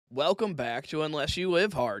Welcome back to Unless You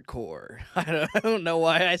Live Hardcore. I don't know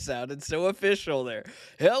why I sounded so official there.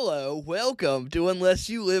 Hello, welcome to Unless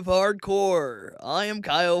You Live Hardcore. I am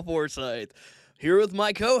Kyle Forsyth, here with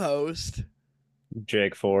my co-host.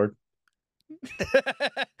 Jake Ford.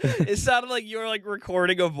 It sounded like you were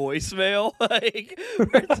recording a voicemail.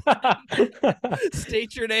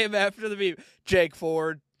 State your name after the beep. Jake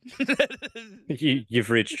Ford. You've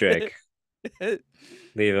reached Jake.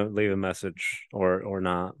 Leave a message or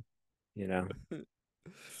not. You know,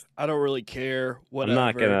 I don't really care. I'm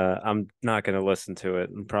not Whatever. gonna I'm not gonna listen to it.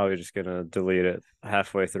 I'm probably just gonna delete it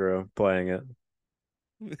halfway through playing it.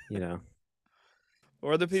 You know,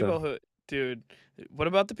 Or the so people who, dude, what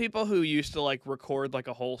about the people who used to record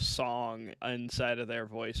a whole song inside of their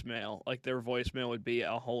voicemail? Like their voicemail would be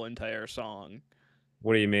a whole entire song.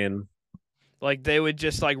 what do you mean? Like they would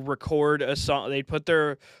just record a song. They'd put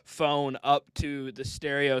their phone up to the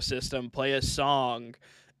stereo system, play a song,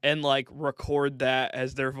 and record that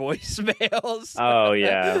as their voicemails. Oh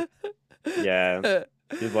yeah.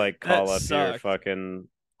 You'd like That call up your sucked. fucking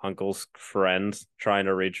uncle's friend trying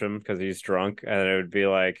to reach him because he's drunk, and it would be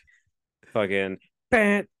like fucking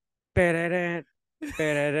bam, ba-da-da,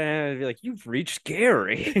 ba-da-da. It'd be like, you've reached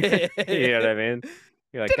Gary. You know what I mean?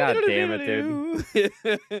 You're like, God damn it, dude.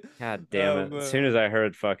 God damn it. As soon as I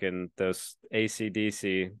heard fucking those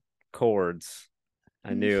AC/DC chords,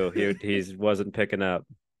 I knew he wasn't picking up.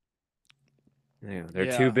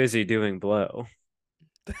 They're too Yeah. busy doing blow.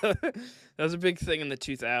 That was a big thing in the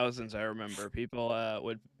 2000s. I remember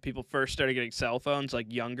when people first started getting cell phones,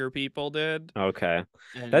 like younger people did, Okay.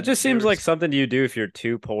 That and just they seems were like something you do if you're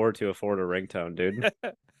too poor to afford a ringtone, dude.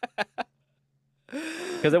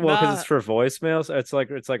 Because it's not. for voicemails. It's like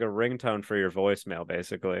a ringtone for your voicemail,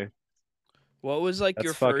 basically. What was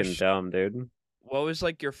That's fucking dumb, dude.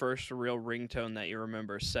 your first real ringtone that you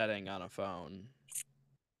remember setting on a phone?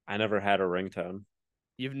 I never had a ringtone.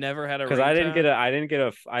 You've never had a Because I didn't get ringtone? a I didn't get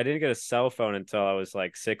a I didn't get a cell phone until I was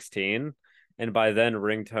like 16, and by then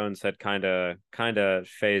ringtones had kind of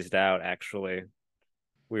phased out. Actually,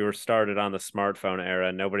 we were started on the smartphone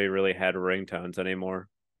era. Nobody really had ringtones anymore.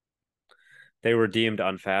 They were deemed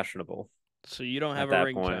unfashionable So you don't have at a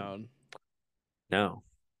that point. ringtone. No,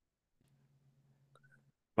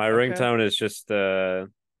 my Okay. ringtone is just the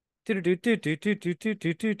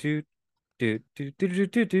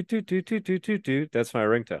that's my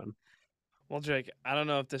ringtone. Well, Jake, I don't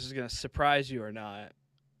know if this is going to surprise you or not,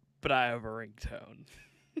 but I have a ringtone.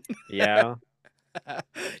 Yeah,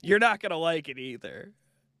 You're not going to like it either.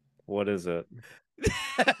 what is it?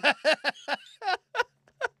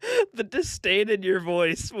 The disdain in your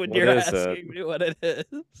voice when What you're is it? asking me what it is.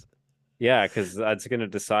 Yeah, because that's gonna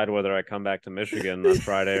decide whether I come back to Michigan on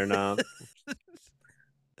Friday or not.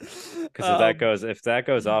 Because um, if that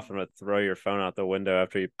goes off, I'm gonna throw your phone out the window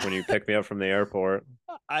when you pick me up from the airport.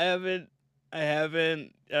 I haven't, I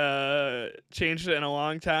haven't changed it in a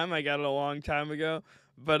long time. I got it a long time ago,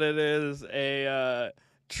 but it is a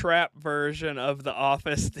trap version of the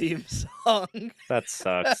Office theme song. That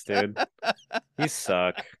sucks, dude. You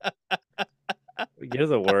suck. You're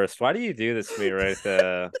the worst. Why do you do this to me right at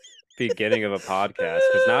the beginning of a podcast?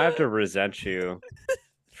 Because now I have to resent you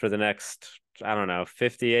for the next, I don't know,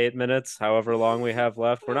 58 minutes, however long we have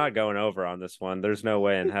left. We're not going over on this one. There's no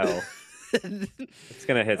way in hell. It's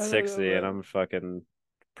gonna hit I don't 60 and know, I'm fucking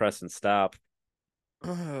pressing stop.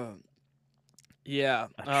 man. Yeah.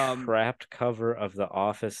 A trapped cover of the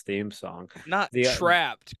Office theme song. Not The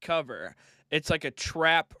trapped cover. It's like a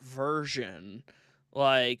trap version,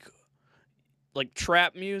 like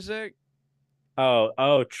trap music.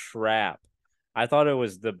 Trap. I thought it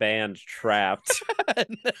was the band Trapped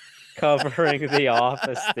covering the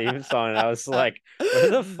Office theme song. And I was like, where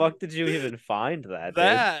the fuck did you even find that, dude?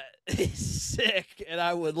 That is sick, and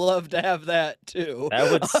I would love to have that too.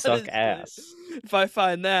 That would suck Honestly, ass. if I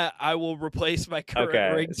find that, I will replace my current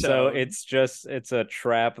Okay, so ringtone. it's a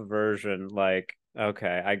trap version. Like,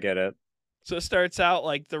 okay, I get it. So it starts out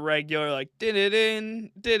like the regular, like din din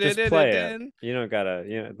din din Just din play it. din. You don't gotta,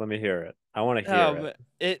 let me hear it. I want to hear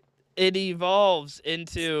it. It evolves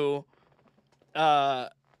into uh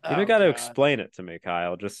You don't oh gotta god. explain it to me,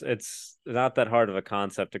 Kyle. Just it's not that hard of a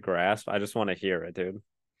concept to grasp. I just want to hear it, dude.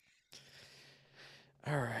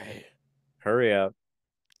 All right, Hurry up.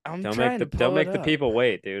 I'm Don't make trying the to don't pull it make the up. people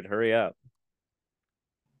wait, dude. Hurry up.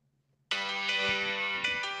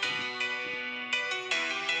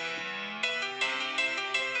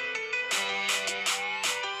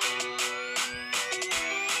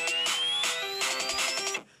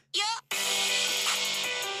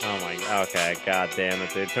 Oh my, okay, god damn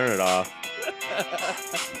it, dude. Turn it off.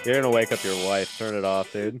 You're gonna wake up your wife. Turn it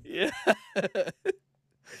off, dude. Yeah.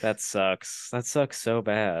 That sucks. That sucks so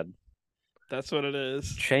bad. That's what it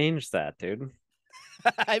is. Change that, dude.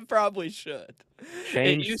 I probably should. It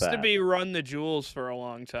Change used to that. be Run the Jewels for a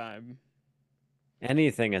long time.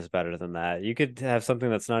 Anything is better than that. You could have something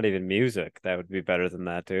that's not even music. That would be better than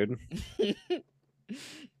that, dude.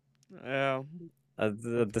 Yeah.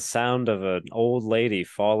 The sound of an old lady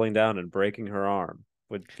falling down and breaking her arm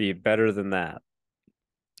would be better than that.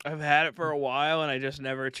 I've had it for a while and I just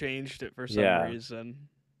never changed it for some Yeah. reason.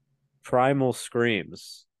 Primal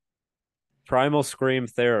screams. Primal scream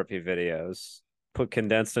therapy videos put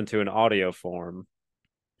condensed into an audio form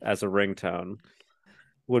as a ringtone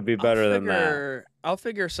would be better than that. I'll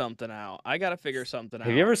figure something out. I gotta figure something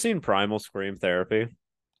Have you out. ever seen Primal Scream Therapy?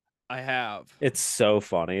 I have. It's so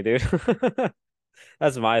funny, dude.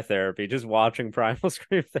 That's my therapy. Just watching Primal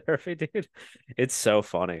Scream Therapy, dude. It's so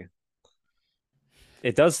funny.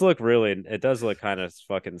 It does look kind of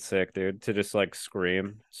fucking sick, dude, to just like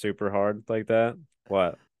scream super hard like that.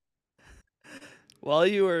 What? While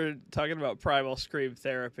you were talking about primal scream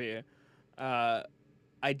therapy, uh,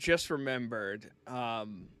 I just remembered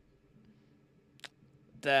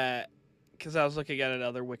that because I was looking at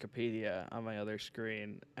another Wikipedia on my other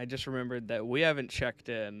screen. I just remembered that we haven't checked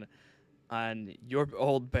in on your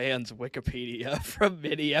old band's Wikipedia from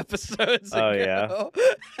many episodes Oh yeah. ago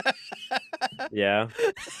Yeah.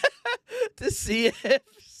 to see if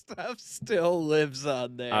stuff still lives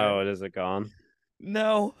on there. Oh, is it gone?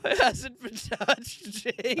 No, it hasn't been touched,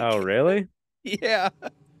 Oh, Jake. really? Yeah.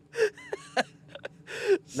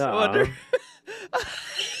 So under Nuh-uh.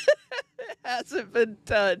 it hasn't been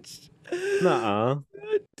touched. Nuh-uh.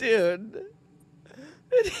 Dude.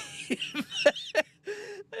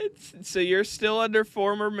 So you're still under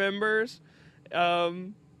former members.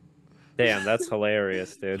 Um Damn, that's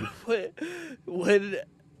hilarious, dude. when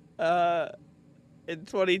uh in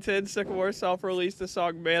 2010, Sycamore self-released the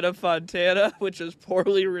song "Man of Fontana," which was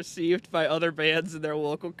poorly received by other bands in their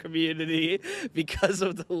local community because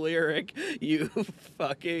of the lyric, "You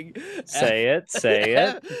fucking Say F- it, say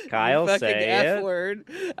it. you Kyle, fucking say F it. word."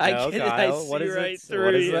 No, I Kyle, what see is right it? through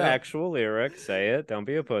What is you. the actual lyric? Say it. Don't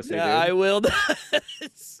be a pussy, No, dude. I will not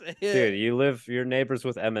say Dude, it. your neighbors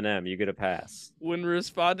with Eminem. You get a pass. When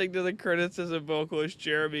responding to the criticism, vocalist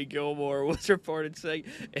Jeremy Gilmore was reported saying,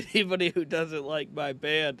 "Anybody who doesn't like my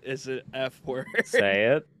band is an F word." Say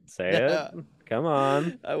it. Say it. No, Come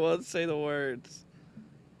on. I won't say the words.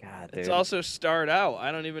 God, It's dude. also start out.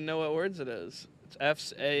 I don't even know what words it is. It's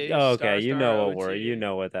F A Oh, okay, star you star know O what word. You T.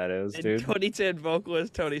 know what that is, In dude. 2010,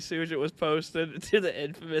 vocalist Tony Suget was posted to the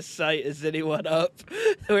infamous site "Is Anyone Up?"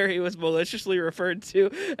 where he was maliciously referred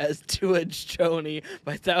to as 2-inch Tony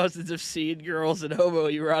by thousands of scene girls and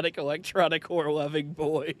homoerotic electronic whore-loving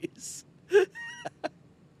boys.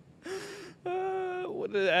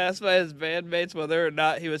 When asked by his bandmates whether or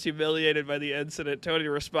not he was humiliated by the incident, Tony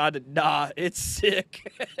responded, "Nah, it's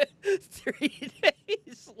sick." 3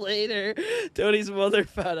 days later, Tony's mother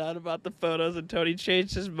found out about the photos and Tony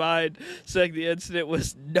changed his mind, saying the incident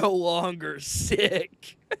was no longer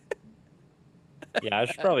sick. Yeah, I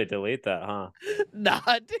should probably delete that, huh? Nah,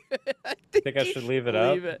 dude, I Think think I you should should leave it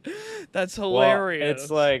up? leave it. That's Well, it's hilarious.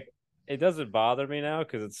 like it doesn't bother me now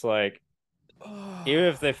because it's like even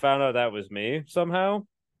if they found out that was me somehow,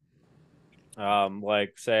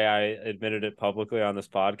 like say I admitted it publicly on this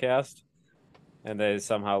podcast and they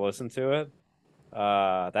somehow listened to it,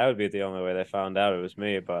 that would be the only way they found out it was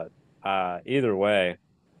me. But either way,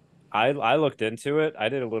 I looked into it. I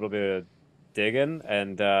did a little bit of digging,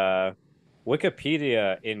 and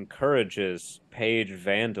Wikipedia encourages page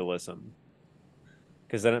vandalism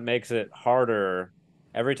because then it makes it harder.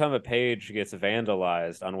 Every time a page gets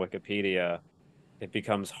vandalized on Wikipedia, it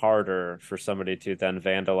becomes harder for somebody to then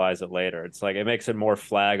vandalize it later. It's like it makes it more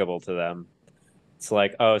flaggable to them. It's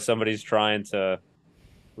like, oh, somebody's trying to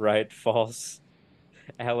write false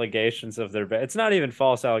allegations of their band. It's not even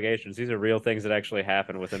false allegations. These are real things that actually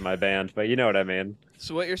happen within my band, but you know what I mean.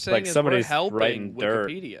 So what you're saying Like is we're somebody's helping writing dirt.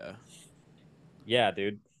 Wikipedia. Yeah,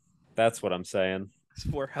 dude. That's what I'm saying.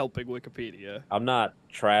 We're helping Wikipedia. I'm not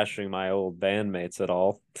trashing my old bandmates at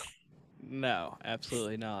all. No,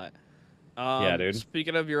 absolutely not. Yeah, dude.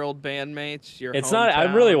 Speaking of your old bandmates, your It's not I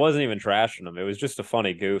really hometown. wasn't even trashing them. It was just a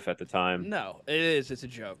funny goof at the time. No, it is. It's a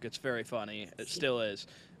joke. It's very funny. It still is.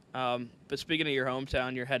 But speaking of your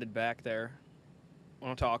hometown, you're headed back there.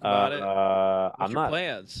 Want to talk about it? What's I'm your not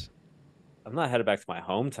plans? I'm not headed back to my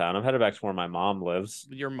hometown. I'm headed back to where my mom lives.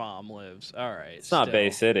 Your mom lives. All right. It's not Bay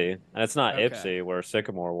Still. City, and it's not Okay. Ipsy where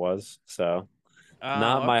Sycamore was. So,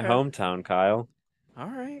 not Oh, my okay. hometown, Kyle. All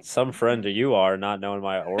right. Some friend to you are not knowing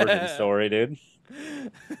my origin story, dude.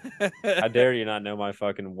 How dare you not know my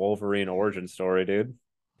fucking Wolverine origin story, dude?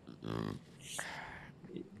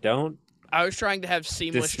 Don't I was trying to have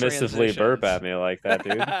seamless dismissively burp transitions. at me like that,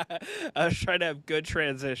 dude. I was trying to have good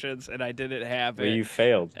transitions, and I didn't have Well, it. you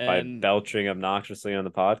failed by And belching obnoxiously on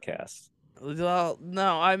the podcast. well,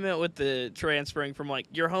 no, I meant with the transferring from like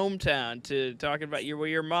your hometown to talking about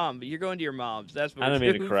your mom. But you're going to your mom's. That's I weird. didn't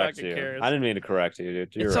mean to Who correct fucking you. I cares? didn't mean to correct you,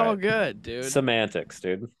 dude. You're It's all right. good, dude. Semantics,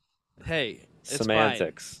 dude. Hey, it's fine.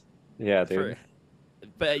 Semantics. Yeah, For dude.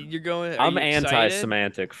 but you're going. Are I'm you excited?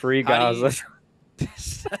 anti-semantic. Free How do Gaza. you?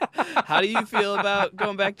 How do you feel about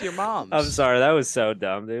going back to your I'm mom's? sorry, that was so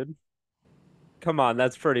dumb, dude. Come on,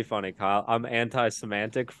 that's pretty funny, Kyle. I'm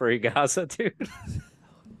anti-semantic. Free Gaza, dude.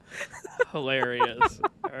 Hilarious.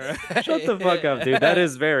 All Shut the fuck up, dude. That right.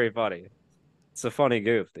 is very funny. It's a funny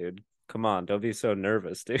goof, dude. Come on, don't be so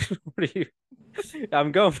nervous, dude. What are you?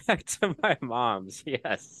 I'm going back to my mom's.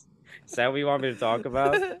 Yes. Is that what you want me to talk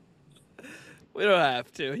about? We don't have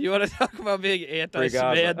to. You want to talk about being Free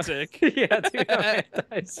Gaza. anti-semantic? Yeah, dude, I'm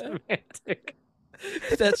anti-semantic.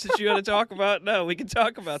 If that's what you want to talk about, no, we can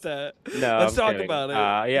talk about that. No, Let's I'm talk kidding. about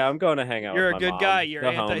it. Yeah, I'm going to hang out with You're a my good guy. mom, You're the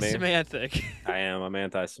homie. anti-semantic. I am. I'm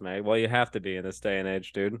anti-Semitic. Well, you have to be in this day and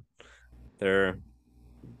age, dude. They're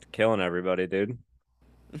killing everybody, dude.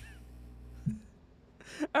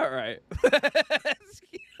 All right.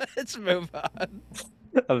 Let's move on.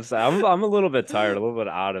 I'm a little bit tired, a little bit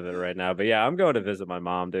out of it right now. But yeah, I'm going to visit my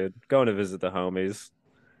mom, dude. Going to visit the homies.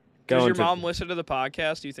 Does Going your to. mom listen to the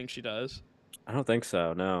podcast? Do you think she does? I don't think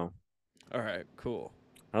so. No, All right, cool.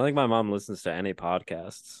 I don't think my mom listens to any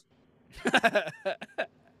podcasts.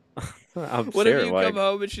 I'm What if serious. you Like, come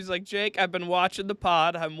home and she's like, Jake, I've been watching the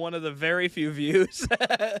pod. I'm one of the very few views.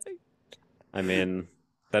 I mean,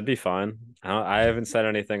 that'd be fine. I haven't said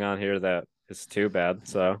anything on here that is too bad.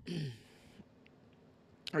 So,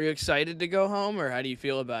 Are you excited to go home, or how do you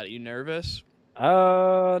feel about it? You nervous?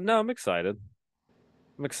 no, I'm excited.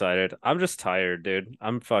 I'm excited. I'm just tired, dude.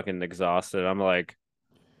 I'm fucking exhausted. I'm like,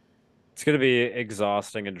 it's gonna be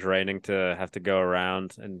exhausting and draining to have to go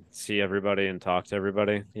around and see everybody and talk to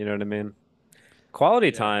everybody. You know what I mean?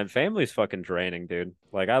 Quality Yeah, time, family's fucking draining, dude.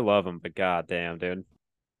 Like I love them, but goddamn, dude.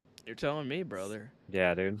 you're telling me, brother.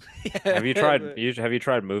 Yeah, dude. Have you tried? Yeah, Have you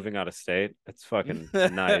tried moving out of state? It's fucking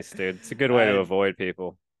nice, dude. It's a good way to I avoid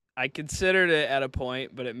people. I considered it at a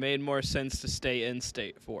point, but it made more sense to stay in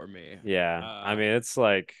state for me. Yeah, I Uh, mean, it's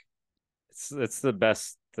like it's the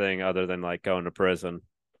best thing other than like going to prison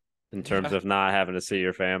in terms yeah, of not having to see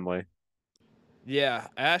your family. yeah.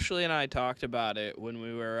 Ashley and I talked about it when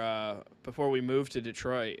we were before we moved to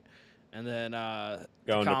Detroit, and then the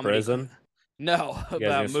Going to comedy. prison. No, You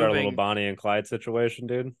guys gonna about start a little moving. Bonnie and Clyde situation,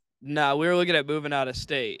 dude? No, we were looking at moving out of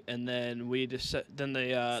state, and then then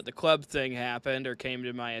the club thing happened or came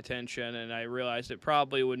to my attention, and I realized it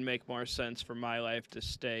probably would make more sense for my life to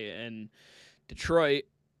stay in Detroit,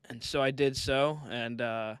 and so I did so, and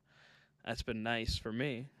that's been nice for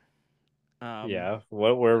me. Um, Yeah.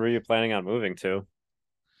 Where were you planning on moving to?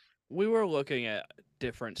 we were looking at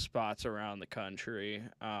different spots around the country.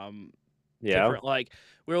 Yeah. Different like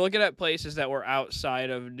we were looking at places that were outside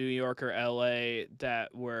of New York or LA that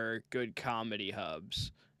were good comedy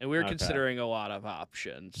hubs. And we were Okay. considering a lot of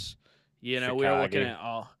options. You know, we were looking Chicago. at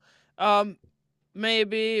all um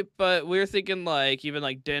maybe, but we were thinking like even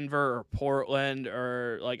like Denver or Portland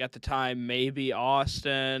or like at the time maybe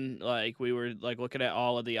Austin. Like we were like looking at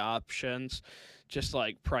all of the options just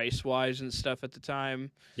like price wise and stuff at the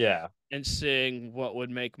time Yeah. and seeing what would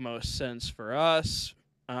make most sense for us.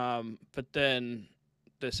 But then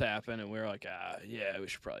this happened, and we were like, yeah, we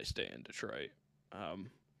should probably stay in Detroit. Um,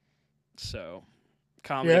 so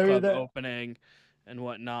comedy Yeah, I mean club that opening and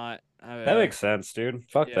whatnot. that makes sense, dude.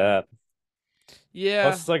 Fuck Yeah, that. yeah,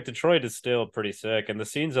 Plus, like Detroit is still pretty sick, and the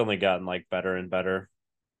scene's only gotten like better and better.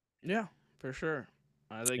 yeah, for sure.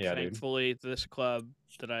 I think Yeah, dude. thankfully this club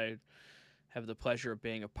that I have the pleasure of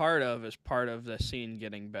being a part of is part of the scene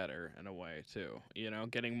getting better in a way too. You know,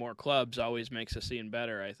 getting more clubs always makes the scene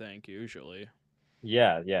better. I think usually.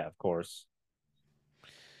 Yeah, yeah, of course.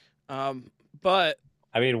 Um, but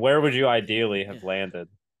I mean, where would you ideally yeah. have landed?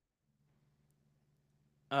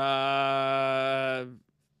 Uh,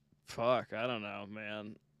 fuck, I don't know,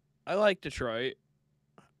 man. I like Detroit.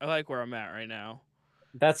 I like where I'm at right now.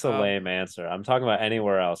 That's a Um, lame answer. I'm talking about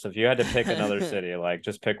anywhere else. If you had to pick another city, like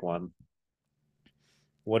just pick one.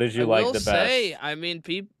 What did I you like will the say, best? I mean,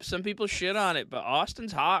 some people shit on it, but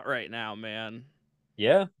Austin's hot right now, man.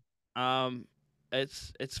 Yeah, Um,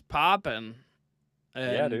 it's popping,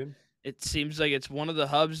 yeah, and dude. it seems like it's one of the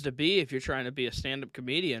hubs to be if you're trying to be a stand-up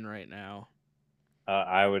comedian right now.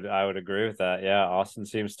 I would agree with that. Yeah, Austin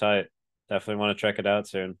seems tight. Definitely want to check it out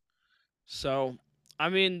soon. So, I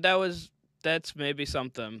mean, that was That's maybe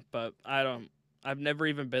something, but I don't. I've never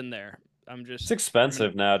even been there. I'm It's just. I'm gonna.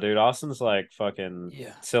 expensive now, dude. Austin's like fucking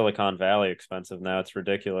Yeah. Silicon Valley expensive now. It's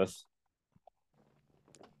ridiculous.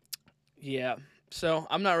 Yeah. So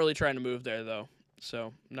I'm not really trying to move there though. So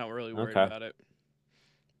I'm not really worried Okay. about it.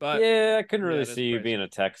 But Yeah, I couldn't yeah, really it is see you being pricey. a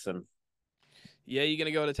Texan. Yeah, you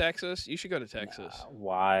gonna go to Texas? You should go to Texas. Nah,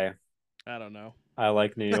 why? I don't know. I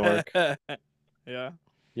like New York. Yeah.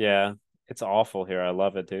 Yeah, it's awful here. I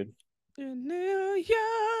love it, dude. In New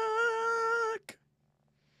York,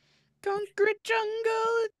 concrete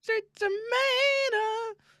jungle, it's a made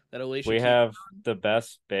of. That Alicia We Keys. have the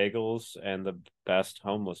best bagels and the best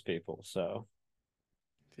homeless people, so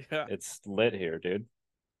Yeah, it's lit here, dude.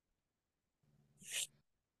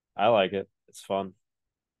 I like it. It's fun.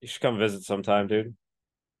 You should come visit sometime, dude.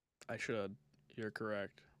 I should. You're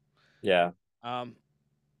correct. Yeah, Um,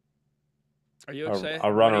 are you I'll excited?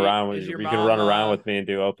 run What are you? around with Is you. your You can run mom? around with me and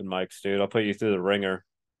do open mics, dude. I'll put you through the ringer.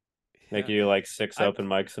 Make Yeah, you like six I, open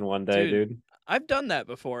mics in one day, dude, dude. I've done that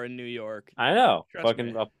before in New York. I know. Trust me.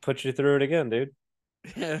 Fucking, I'll put you through it again, dude.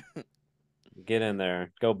 Yeah, Get in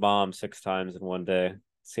there. Go bomb 6 times in one day.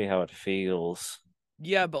 See how it feels.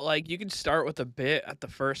 yeah, but like you can start with a bit at the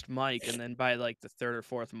first mic, and then by like the third or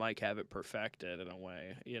fourth mic, have it perfected in a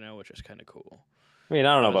way, which is kind of cool. I mean,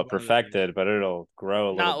 I don't know That was about one of the things. perfected, but it'll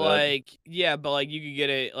grow a little Not bit. like yeah, but like you could get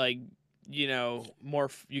it like more.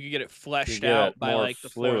 You could get it You fleshed get it out by more like the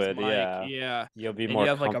fourth fluid, mic. yeah. Yeah, You'll be and more you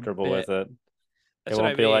have like a comfortable bit. with it. It That's what I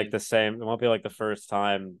won't be like mean. the same. It won't be like the first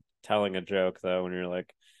time telling a joke though, when you're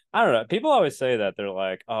like, I don't know. People always say that they're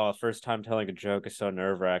like, "Oh, first time telling a joke is so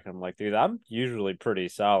nerve-wracking." I'm like, dude, I'm usually pretty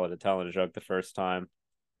solid at telling a joke the first time,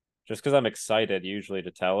 just because I'm excited usually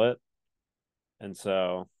to tell it, and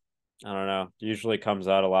so I don't know. Usually comes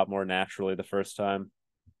out a lot more naturally the first time,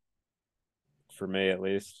 for me at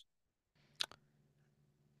least.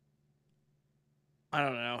 I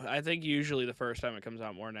don't know. I think usually the first time it comes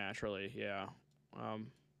out more naturally. Yeah, um,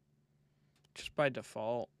 just by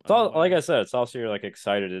default It's in a all like way. I said. It's also you're like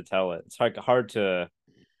excited to tell it. It's like hard to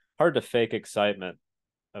fake excitement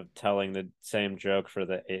of telling the same joke for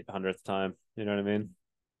the 800th time. You know what I mean?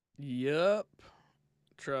 Yep.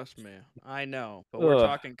 Trust me. I know. But we're Ugh.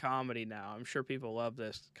 talking comedy now. I'm sure people love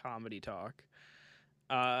this comedy talk.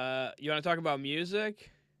 You want to talk about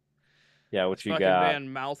music? Yeah, This what you fucking got?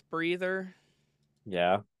 band Mouth Breather.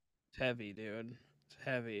 Yeah. It's heavy, dude. It's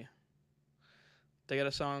heavy. They got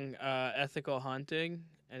a song, Ethical Hunting,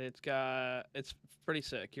 and it's pretty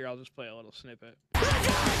sick. Here, I'll just play a little snippet.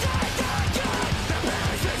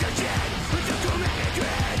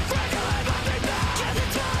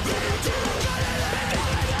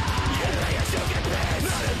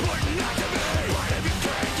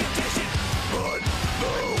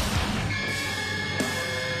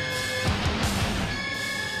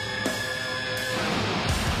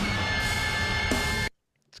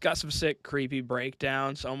 It's got some sick, creepy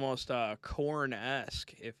breakdowns, almost Korn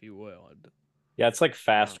esque, if you would. Yeah, it's like Uh,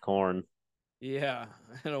 fast corn. yeah,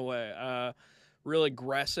 in a way. Real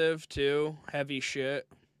aggressive too, heavy shit.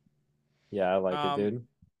 Yeah, I like it, Um, dude.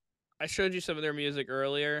 I showed you some of their music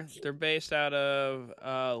earlier. They're based out of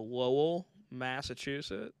Lowell,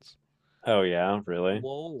 Massachusetts. Oh yeah, really?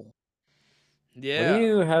 Lowell. What do Yeah,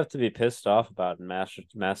 you have to be pissed off about in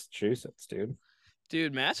Massachusetts, dude?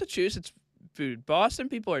 dude, Massachusetts, dude. Boston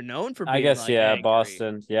people are known for I being guess like yeah, angry.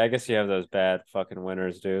 Boston. Yeah, I guess you have those bad fucking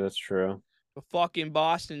winters, dude. That's true. The fucking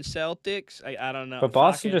Boston Celtics. I don't know. But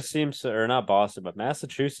Boston Fucking just seems so, or not Boston, but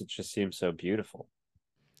Massachusetts just seems so beautiful.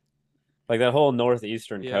 Like that whole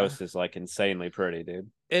northeastern yeah. coast is like insanely pretty, dude.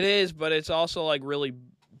 It is, but it's also like really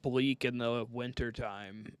bleak in the winter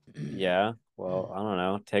time. Yeah. Well, I don't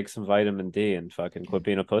know. Take some vitamin D and fucking quit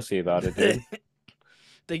being a pussy about it, dude.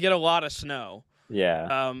 They get a lot of snow.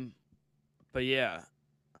 Yeah. Um, but yeah,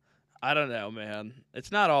 I don't know, man.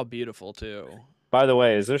 It's not all beautiful too. By the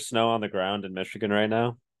way, is there snow on the ground in Michigan right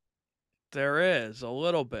now? There is a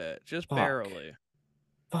little bit, just Fuck. barely.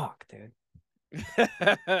 Fuck, dude.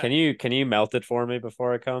 Can you melt it for me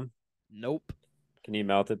before I come? Nope. Can you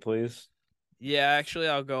melt it, please? Yeah, actually,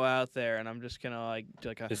 I'll go out there and I'm just gonna like do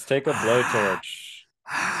like a. Just take a blowtorch.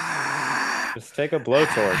 Just take a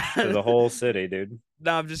blowtorch to the whole city, dude.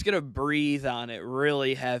 No, I'm just gonna breathe on it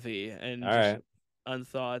really heavy All and just right.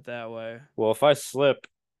 unthaw it that way. Well, if I slip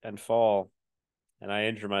and fall and I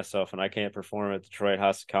injure myself and I can't perform at Detroit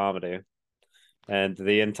House of Comedy and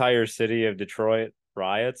the entire city of Detroit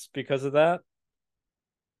riots because of that,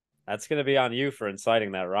 that's going to be on you for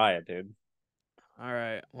inciting that riot, dude. All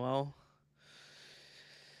right. Well,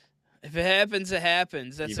 if it happens, it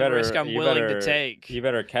happens. You That's a risk better I'm you willing to better take. you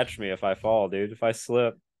better catch me if I fall, dude. If I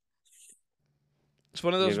slip, It's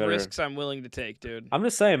one of You those better. risks I'm willing to take, dude. I'm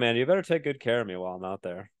just saying, man. You better take good care of me while I'm out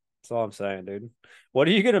there. That's all I'm saying, dude. What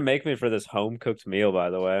are you gonna make me for this home cooked meal, by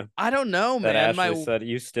the way? I don't know, That man. Ashley said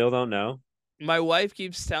you still don't know. My wife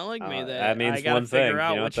keeps telling me That that I means got to one figure thing. You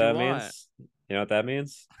out know what what you that want. means? You know what that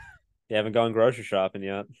means? You haven't gone grocery shopping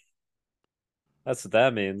yet. That's what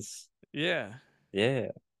that means. Yeah. Yeah.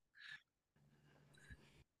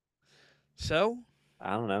 So,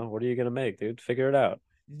 I don't know. What are you gonna make, dude? Figure it out.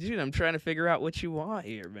 dude, I'm trying to figure out what you want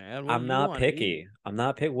here, man. What do I'm you not want to eat? picky. I'm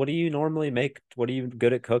not picky. What do you normally make? What are you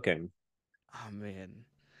good at cooking? Oh man,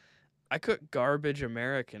 I cook garbage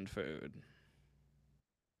American food.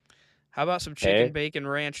 How about some chicken Okay. bacon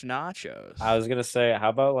ranch I nachos? was gonna say, how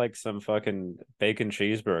about like some fucking bacon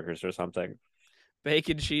cheeseburgers or something?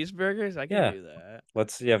 Bacon cheeseburgers? I can Yeah. do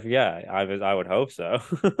that. Yeah. I would hope so.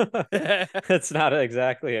 It's not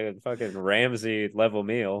exactly a fucking Ramsey level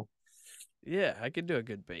meal. Yeah, I could do a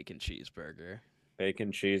good bacon cheeseburger.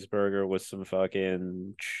 Bacon cheeseburger with some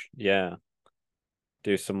fucking yeah.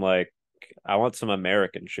 Do some like I want some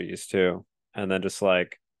American cheese too, and then just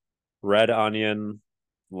like red onion,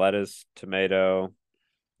 lettuce, tomato,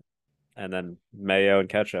 and then mayo and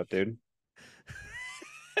ketchup, dude.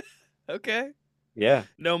 Okay. Yeah,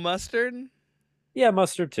 No mustard? yeah,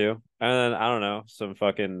 mustard too, and then I don't know, some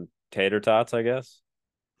fucking tater tots, I guess.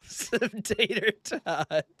 Some tater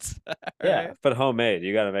tots. All Yeah, right. but homemade.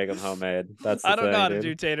 You got to make them homemade. That's the I don't know thing, how to dude.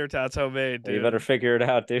 do tater tots homemade, Well, you better dude. figure it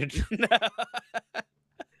out, dude. No.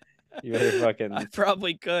 You better I fucking.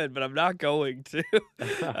 probably could, but I'm not going to.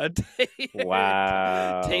 A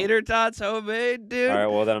Wow. tater tots homemade, All right,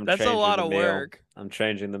 dude. well then I'm That's a changing lot the of meal. work. I'm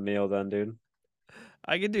changing the meal then, dude.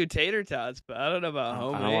 I can do tater tots, but I don't know about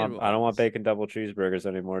homemade I don't want ones. bacon double cheeseburgers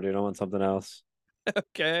anymore, dude. I want something else.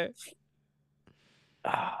 Okay.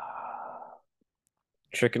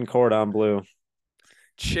 Chicken cordon bleu.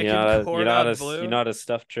 Chicken cordon You bleu. know how to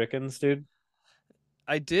stuff chickens, dude?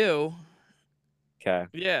 I do. Okay.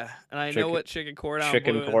 Yeah, and I know Chicken what chicken cordon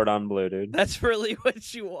chicken bleu is. cordon bleu, dude. That's really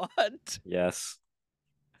what you want. Yes.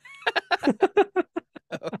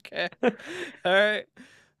 Okay. All right.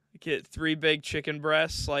 Get 3 big chicken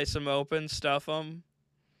breasts, slice them open, stuff them.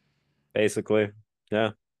 Basically.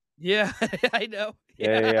 Yeah. Yeah, I know.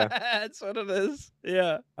 Yeah. Yeah, that's what it is.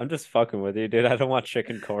 Yeah. I'm just fucking with you, dude. I don't want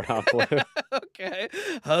chicken cordon bleu. Okay.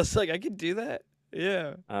 I was like, I can do that.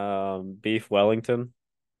 Yeah. Beef Wellington.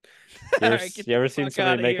 All right, get You the ever seen fuck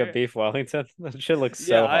somebody out of make a here. beef Wellington? That shit looks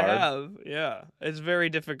Yeah, so I hard. have. Yeah. It's very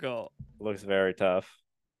difficult. Looks very tough.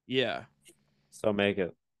 Yeah. So make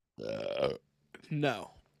it.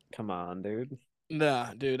 No. Come on, dude.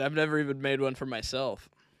 Nah, dude, I've never even made one for myself.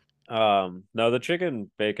 No, the chicken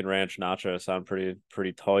bacon ranch nachos sound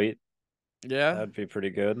pretty tight. Yeah. That'd be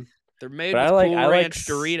pretty good. They're made But with Cool Ranch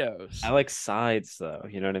I Doritos. like sides though.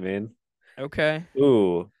 You know what I mean? Okay.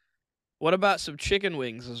 Ooh, What about some chicken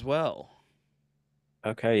wings as well?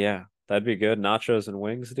 okay, yeah, that'd be good. Nachos and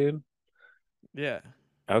wings, dude. Yeah.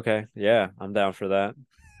 Okay, yeah, I'm down for that.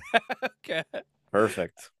 Okay.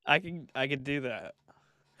 Perfect, I can do that. I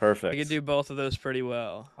can perfect. do both of those pretty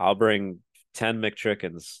well. I'll bring 10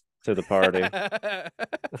 McChickens to the party, dude.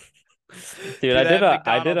 Do that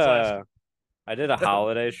McDonald's last. I did a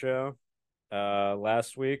holiday show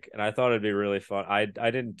last week, and I thought it'd be really fun. I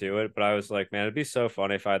didn't do it, but I was like, man, it'd be so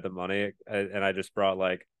funny if I had the money and I just brought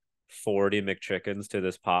like 40 McChickens to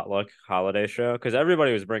this potluck holiday show because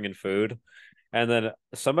everybody was bringing food, and then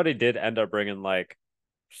somebody did end up bringing like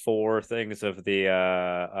 4 things of the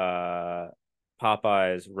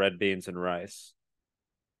Popeyes red beans and rice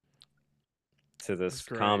to That's this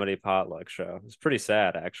great. comedy potluck show. It's pretty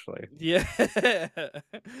sad actually. Yeah.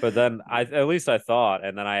 But then I at least I thought,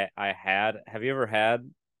 and then I had. Have you ever had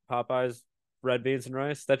Popeyes red beans and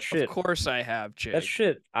rice? Of course I have, That Jake.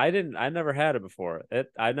 shit. I never had it before.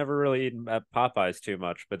 I never really eaten at Popeyes too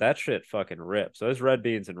much, but that shit fucking rips. Those red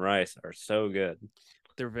beans and rice are so good.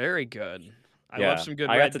 They're very good. I love Yeah, some good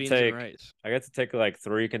red beans and rice. I got to take like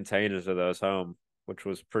 3 containers of those home, which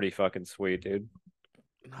was pretty fucking sweet, dude.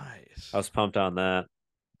 I Nice. was pumped on that.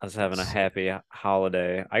 I was having a Sick. happy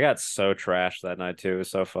holiday. I got so trashed that night too. It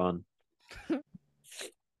was so fun.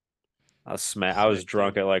 I was Sick,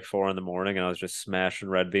 drunk dude. at like 4 in the morning and I was just smashing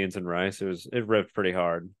red beans and rice. It ripped pretty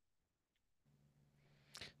hard.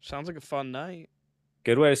 Sounds like a fun night.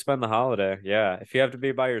 Good way to spend the holiday. Yeah. If you have to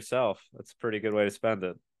be by yourself, that's a pretty good way to spend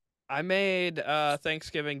it. I made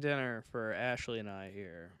Thanksgiving dinner for Ashley and I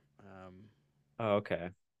here. Oh, okay.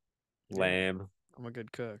 Yeah, Lame. I'm a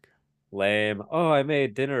good cook. Lame. Oh, I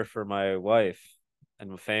made dinner for my wife and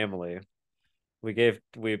my family. We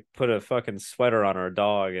put a fucking sweater on our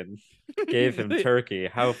dog and gave him turkey.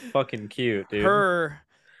 How fucking cute, dude. her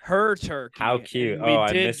her How turkey, cute. and we Oh,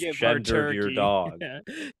 I did give her misgendered your turkey. dog.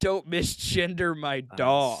 Don't misgender my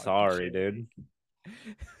dog, Sorry, Jake. dude.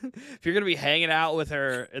 If you're gonna be hanging out with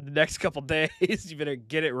her in the next couple days, you better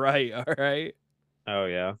get it right. All right. Oh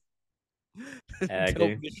yeah. Don't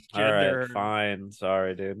Aggie. All right, misgender her. fine.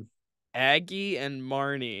 Sorry, dude. Aggie and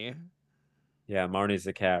Marnie. Yeah, Marnie's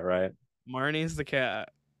the cat, right? Marnie's the cat.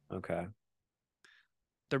 Okay.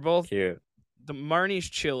 They're both Cute. the Marnie's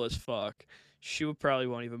chill as fuck. She would probably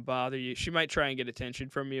won't even bother you. She might try and get attention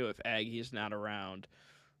from you if Aggie's not around.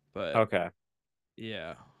 But Okay.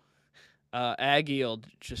 yeah. Aggie'll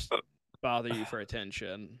just bother you for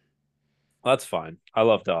attention. That's fine. I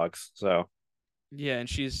love dogs, so Yeah, and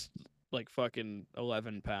she's like fucking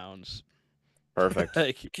 11 pounds. perfect.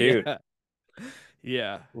 Like, Cute. yeah.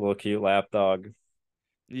 Yeah. Little cute lap dog.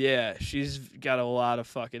 Yeah, she's got a lot of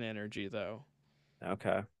fucking energy though.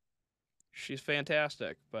 Okay. She's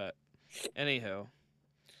fantastic, but anywho,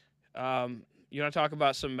 you want to talk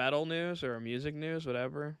about some metal news or music news,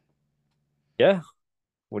 whatever? Yeah.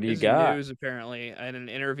 What do you Busy got? news apparently. In an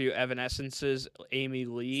interview, Evanescence's Amy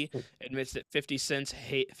Lee admits that 50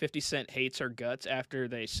 Cent hates her guts after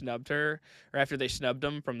they snubbed her or after they snubbed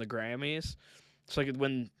him from the Grammys. It's like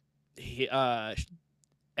when he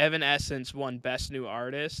Evanescence won Best New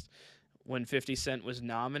Artist when 50 Cent was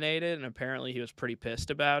nominated, and apparently he was pretty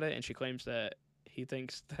pissed about it, and she claims that he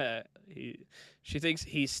thinks that she thinks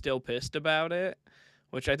he's still pissed about it,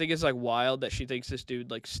 which I think is like wild that she thinks this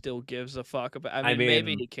dude like still gives a fuck about. I I mean, maybe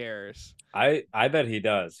mean, he cares. I bet he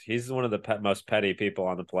does. He's one of the most petty people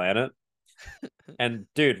on the planet. And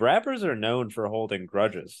dude, rappers are known for holding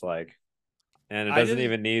grudges, like, and it I doesn't just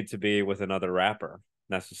even need to be with another rapper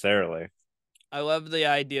necessarily. I love the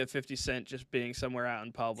idea of 50 Cent just being somewhere out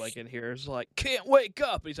in public and here's like, can't wake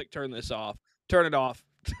up. And he's like, turn this off. Turn it off.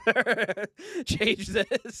 Change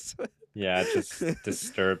this. Yeah, it just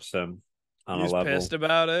disturbs him on a He's level. pissed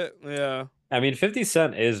about it. Yeah. I mean, 50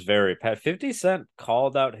 Cent is very pet. 50 Cent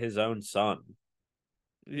called out his own son.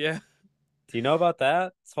 Yeah. Do you know about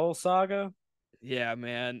that? This whole saga? Yeah,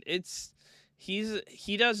 man.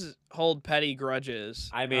 He does hold petty grudges.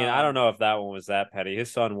 I mean, I don't know if that one was that petty.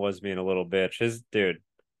 His son was being a little bitch. His dude,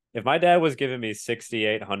 if my dad was giving me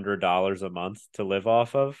 $6,800 a month to live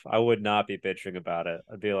off of, I would not be bitching about it.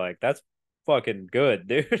 I'd be like, that's fucking good,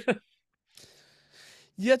 dude.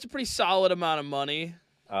 Yeah, it's a pretty solid amount of money.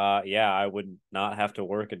 Yeah, I would not have to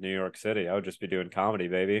work in New York City. I would just be doing comedy,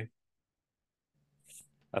 baby.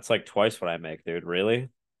 That's like twice what I make, dude. Really?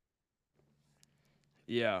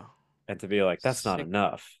 Yeah. And to be like, that's not Six,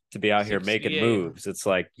 enough to be out here making 68. moves. It's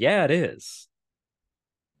like, yeah, it is.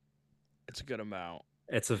 It's a good amount.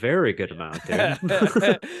 It's a very good amount, dude. Yeah.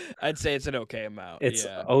 I'd say it's an okay amount. It's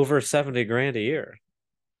Yeah. over 70 grand a year.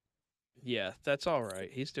 Yeah, that's all right.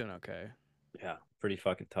 He's doing okay. Yeah, pretty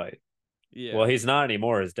fucking tight. Yeah. Well, he's not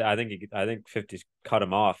anymore. I think 50's cut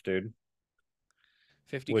him off, dude.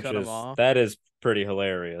 50 Which cut him is off. that is pretty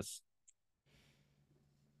hilarious.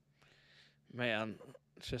 Man,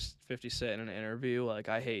 it's just 50 Cent in an interview. Like,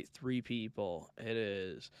 I hate three people. It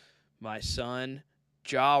is my son,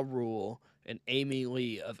 Ja Rule, and Amy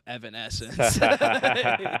Lee of Evanescence.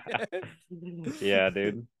 Yeah,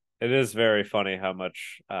 dude. It is very funny how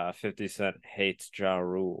much 50 Cent hates Ja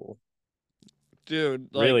Rule. Dude,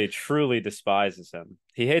 like, Really, truly despises him.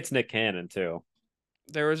 He hates Nick Cannon too.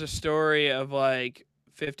 there was a story of like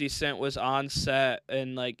 50 Cent was on set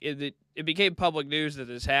and like it became public news that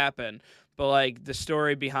this happened. But like the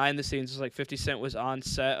story behind the scenes is like 50 Cent was on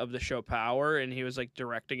set of the show Power and he was like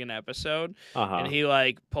directing an episode and Uh-huh. he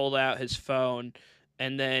like pulled out his phone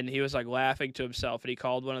and then he was like laughing to himself and he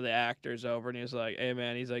called one of the actors over and he was like, "Hey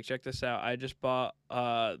man," he's like, "check this out. I just bought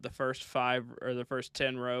the first 5 or the first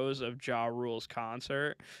 10 rows of Ja Rule's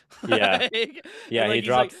concert." Yeah. Like, Yeah, and like he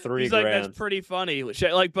dropped three he's like, "That's grand. pretty funny."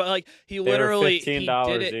 Like, but like he They were literally fifteen he did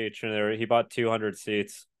dollars it, each, and he bought 200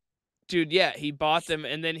 seats. dude. Yeah, he bought them,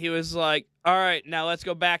 and then he was like, "All right, now let's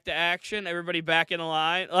go back to action. Everybody back in the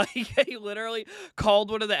line." Like he literally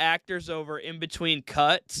called one of the actors over in between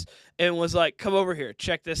cuts and was like, "Come over here,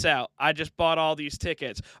 check this out. I just bought all these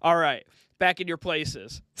tickets. All right, back in your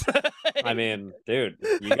places." I mean, dude,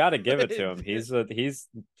 you got to give it to him. He's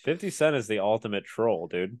 50 Cent is the ultimate troll,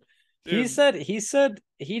 dude. He Dude, said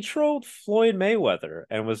he trolled Floyd Mayweather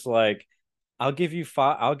and was like, I'll give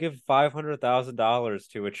 $500,000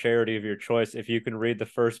 to a charity of your choice if you can read the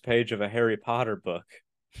first page of a Harry Potter book."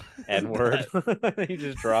 N word. He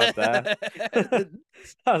just dropped that.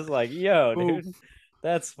 I was like, yo, Oof, dude,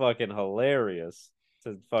 that's fucking hilarious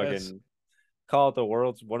to that's fucking call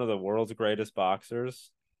it one of the world's greatest boxers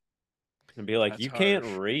and be like, that's you can't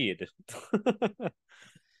harsh. read.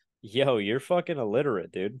 Yo, you're fucking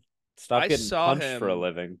illiterate, dude. Stop I getting saw punched for a him.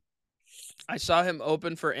 living. I saw him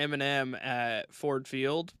open for Eminem at Ford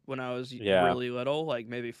Field when I was Yeah. really little, like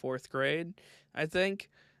maybe fourth grade, I think.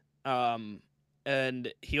 Um,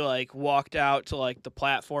 and he like walked out to like the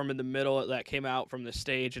platform in the middle that came out from the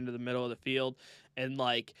stage into the middle of the field, and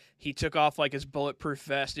like he took off like his bulletproof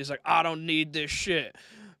vest. He's like, I don't need this shit.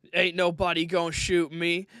 Ain't nobody gonna shoot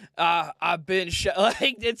me. I've been shot.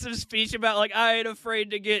 Like, did some speech about like I ain't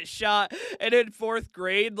afraid to get shot. And in fourth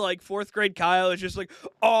grade, like fourth grade Kyle is just like,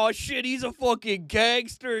 oh shit, he's a fucking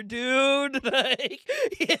gangster, dude. Like,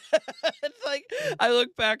 yeah, it's like I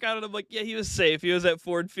look back on it, I'm like, yeah, he was safe. He was at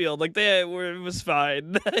Ford Field. Like they were, it was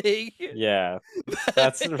fine. Like, Yeah.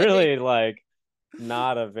 That's really like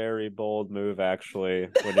not a very bold move actually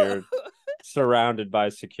when you're surrounded by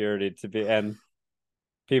security to be and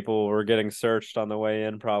people were getting searched on the way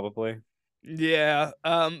in probably. yeah.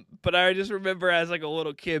 But I just remember as like a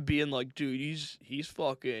little kid being like, dude, he's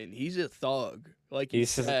fucking he's a thug. Like he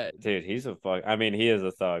He's just, said. dude, he's a fuck. I mean, he is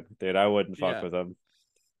a thug, dude. I wouldn't fuck Yeah. with him.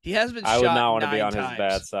 He has been I would shot not want to be nine on his bad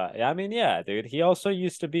times. side. I mean, yeah, dude. He also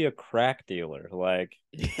used to be a crack dealer, like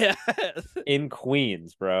Yeah. in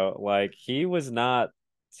Queens, bro. Like he was not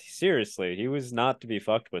seriously, he was not to be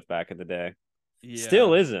fucked with back in the day. Yeah.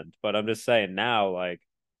 Still isn't, but I'm just saying now, like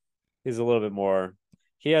he's a little bit more.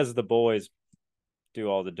 He has the boys do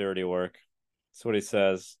all the dirty work. That's what he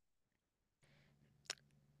says.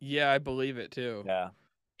 Yeah, I believe it too. Yeah,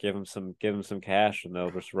 give him some cash, and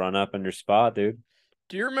they'll just run up in your spot, dude.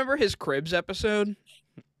 Do you remember his Cribs episode?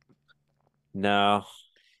 No,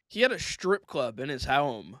 He had a strip club in his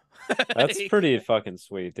home. that's pretty fucking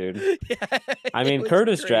sweet, dude. Yeah, I it mean, was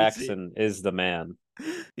Curtis crazy. Jackson is the man.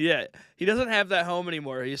 Yeah, he doesn't have that home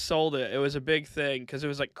anymore. He sold it. It was a big thing because it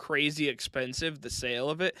was like crazy expensive. The sale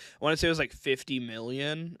of it, I want to say it was like 50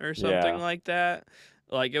 million or something Yeah, like that.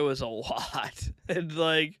 Like it was a lot, and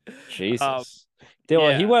like, um, Jesus.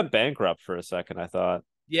 Dylan, he yeah, went bankrupt for a second, I thought.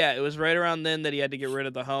 yeah, it was right around then that he had to get rid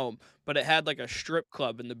of the home, but it had like a strip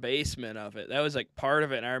club in the basement of it. That was like part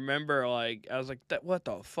of it. And I remember like I was like, "That what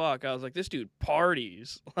the fuck?" I was like, "This dude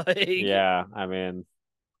parties." Like, Yeah, I mean,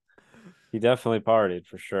 he definitely partied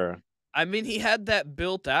for sure. I mean, he had that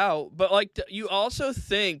built out, but like you also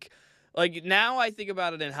think like now I think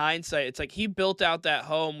about it in hindsight, it's like he built out that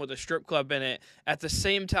home with a strip club in it at the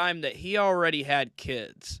same time that he already had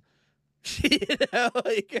kids. You know,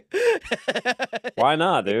 like, Why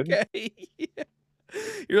not, dude? okay.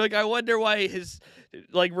 You're like, I wonder why his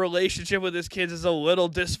like relationship with his kids is a little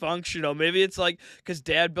dysfunctional. Maybe it's like because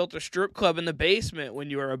dad built a strip club in the basement when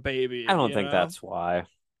you were a I baby. don't You think know, that's why.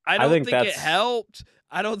 I I don't think think it that's helped.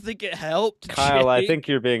 I don't think it helped, Kyle, I Jake. think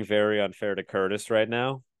you're being very unfair to Curtis right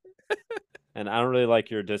now. And I don't really like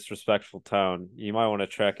your disrespectful tone. You might want to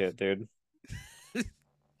check it, dude.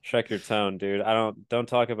 Check your tone, dude. I don't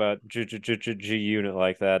talk about G unit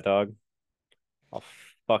like that, dog. I'll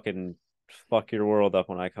fucking fuck your world up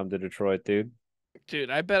when I come to Detroit, dude. Dude,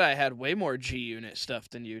 I bet I had way more G Unit stuff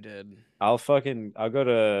than you did. I'll go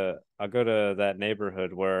to that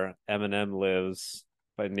neighborhood where Eminem lives,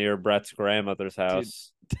 but near Brett's grandmother's Dude.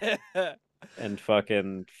 house, and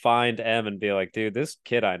fucking find M and be like, dude, this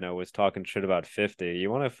kid I know was talking shit about 50. You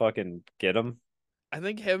want to fucking get him? I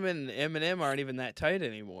think him and Eminem aren't even that tight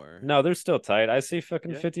anymore. No, they're still tight. I see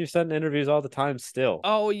fucking Yeah. 50 Cent interviews all the time still,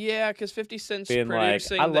 Oh yeah, because 50 Cent's being like,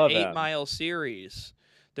 I producing the love Eight M. Mile series.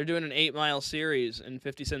 They're doing an 8 Mile series, and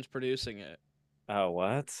 50 Cent's producing it. Oh,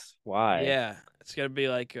 what? Why? Yeah, it's gonna be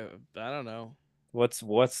like I don't know. What's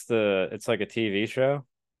the it's like a TV show?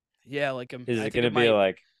 Yeah, like Is I it think it gonna be might.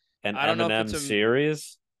 like an I don't know if it's Eminem a.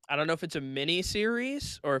 series? I don't know if it's a mini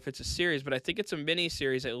series or if it's a series, but I think it's a mini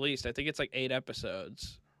series at least. I think it's like 8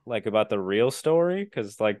 episodes. Like about the real story?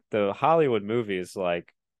 Because like the Hollywood movies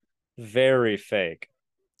like very fake.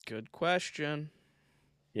 Good question.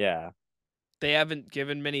 Yeah. They haven't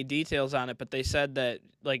given many details on it, but they said that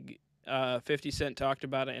like 50 Cent talked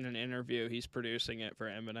about it in an interview. He's producing it for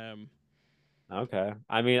Eminem. Okay.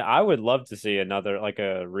 I mean, I would love to see another like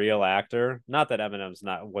a real actor. Not that Eminem's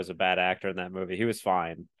not was a bad actor in that movie. He was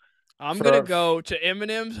fine. I'm gonna For go to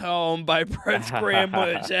Eminem's home by Brett's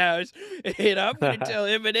grandmother's house, and I'm gonna tell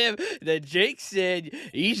Eminem that Jake said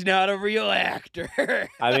he's not a real actor.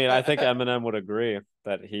 I mean, I think Eminem would agree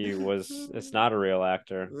that he was it's not a real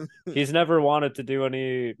actor. He's never wanted to do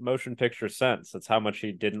any motion picture since. That's how much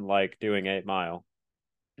he didn't like doing 8 Mile.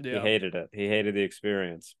 He Yeah. hated it. He hated the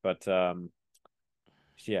experience. But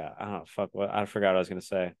yeah, I don't know, fuck what I forgot what I was gonna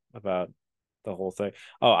say about the whole thing.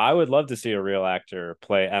 Oh, I would love to see a real actor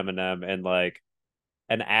play Eminem in like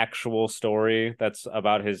an actual story that's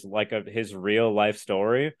about his like his real life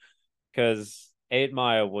story because Eight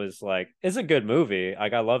Mile was like it's a good movie.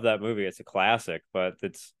 Like I love that movie. It's a classic, but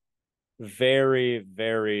it's very,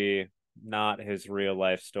 very not his real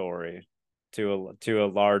life story to a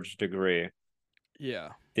large degree. Yeah.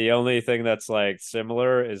 The only thing that's like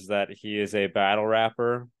similar is that he is a battle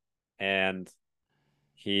rapper and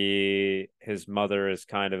his mother is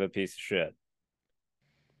kind of a piece of shit.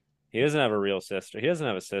 He doesn't have a real sister. He doesn't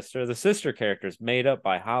have a sister. The sister character is made up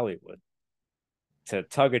by Hollywood to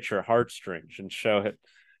tug at your heartstrings and show it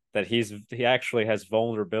that he actually has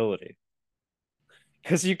vulnerability.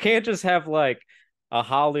 Because you can't just have like a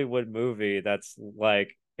Hollywood movie that's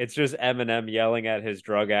like it's just Eminem yelling at his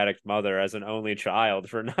drug addict mother as an only child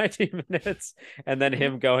for 90 minutes and then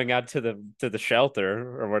him going out to the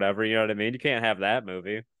shelter or whatever, you know what I mean? You can't have that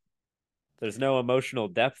movie. There's no emotional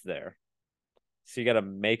depth there. So you got to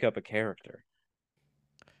make up a character.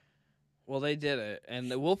 Well, they did it, and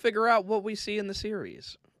we'll figure out what we see in the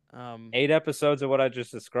series. 8 episodes of what I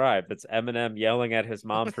just described. It's Eminem yelling at his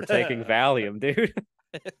mom for taking Valium, dude.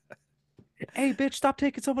 Hey, bitch, stop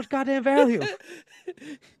taking so much goddamn Valium.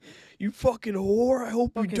 You fucking whore. I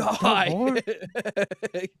hope Fucking you dumb die.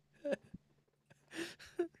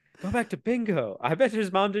 Go back to bingo. I bet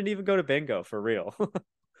his mom didn't even go to bingo for real.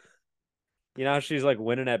 You know how she's like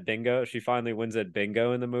winning at bingo? She finally wins at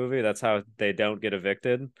bingo in the movie. That's how they don't get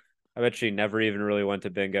evicted. I bet she never even really went to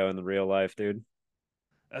bingo in the real life, dude.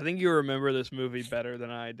 I think you remember this movie better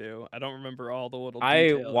than I do. I don't remember all the little I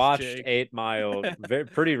details, watched Jake. 8 Mile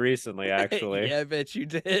pretty recently, actually. Yeah, I bet you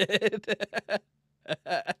did.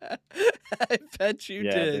 I bet you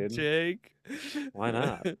Yeah, did, dude. Jake. Why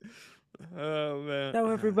not? Oh man. Now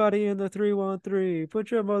everybody in the 313,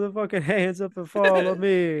 put your motherfucking hands up and follow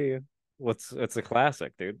me. It's a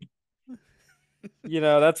classic, dude. You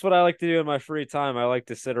know, that's what I like to do in my free time. I like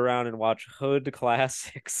to sit around and watch hood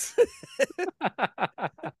classics.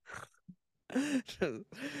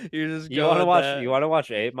 You're just going You want to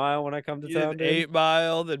watch 8 Mile when I come to you town, did dude? 8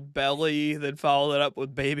 Mile, then Belly, then followed it up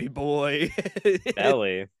with Baby Boy.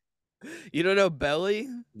 Belly. You don't know Belly?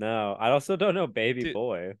 No, I also don't know Baby Dude,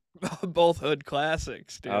 Boy. both hood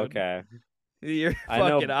classics, dude. Okay. You're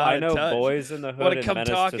fucking out I of know touch. Boys in the Want Hood to and come Menace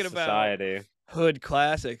to talking about Society. hood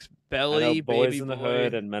classics? I know Belly, Boys Baby in the Boy.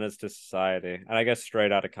 Hood and Menace to Society. And I guess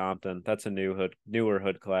Straight Outta Compton. That's a newer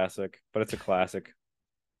hood classic, but it's a classic.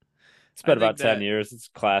 It's I been think about 10 years. It's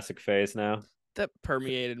classic phase now. that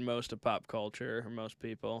permeated most of pop culture, or most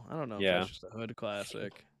people. I don't know if Yeah. that's just a hood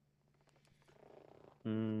classic. I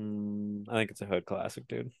think it's a hood classic,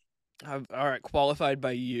 dude. All right, qualified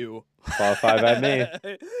by you. Qualified by me.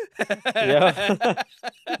 Yeah.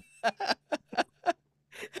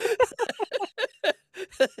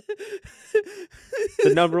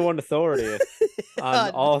 The number one authority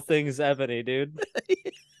on all things ebony, dude.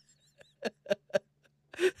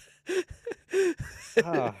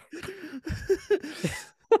 Ah.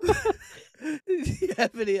 Do you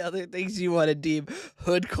have any other things you want to deem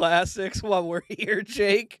hood classics while we're here,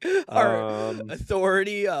 Jake? Our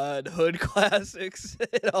authority on hood classics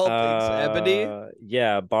and all things ebony.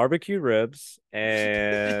 Yeah, barbecue ribs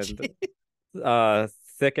and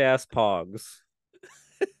thick ass pogs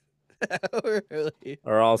Really?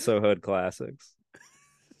 are also hood classics.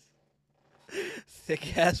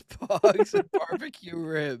 Thick ass pogs and barbecue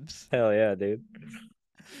ribs. Hell yeah, dude.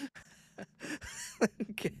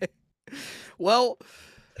 Okay. Well,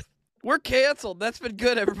 we're canceled. That's been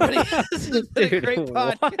good, everybody. This has been a great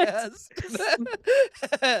podcast.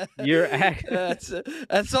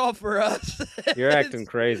 That's all for us. You're acting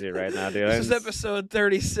crazy right now, dude. This is episode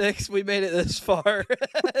 36. We made it this far.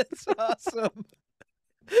 It's awesome.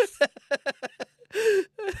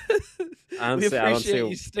 We appreciate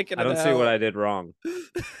you sticking it out. I don't see what I did wrong.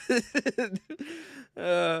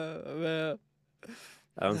 Man.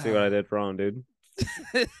 I don't see what I did wrong, dude.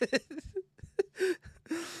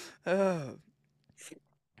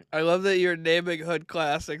 I love that you're naming hood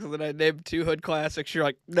classics, and then I named two hood classics. You're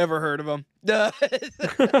like, never heard of them. No,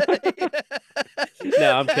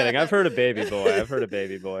 I'm kidding. I've heard of Baby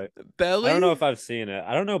Boy. Belly? I don't know if I've seen it.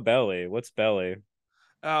 I don't know Belly. What's Belly?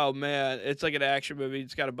 Oh man, it's like an action movie.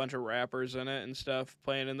 It's got a bunch of rappers in it and stuff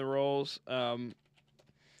playing in the roles. Let me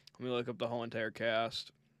look up the whole entire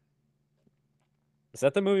cast. Is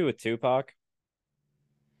that the movie with Tupac?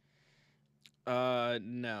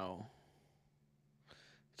 No.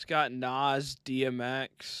 It's got Nas,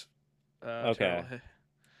 DMX, okay,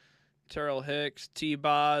 Terrell Hicks,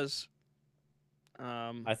 T-Boz.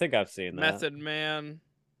 I think I've seen that. Method Man.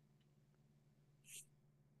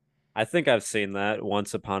 I think I've seen that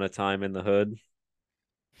Once Upon a Time in the Hood.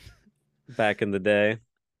 Back in the day.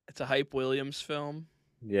 It's a Hype Williams film.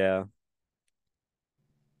 Yeah.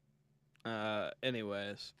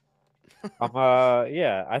 Anyways.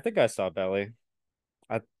 Yeah, I think I saw Belly.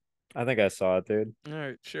 I I think I saw it, dude. All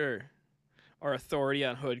right, sure. Our authority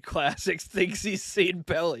on Hood Classics thinks he's seen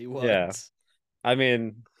Belly Yeah. once. I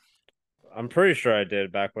mean, I'm pretty sure I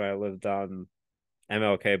did back when I lived on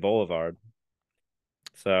MLK Boulevard.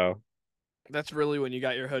 So, That's really when you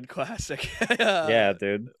got your Hood Classic yeah,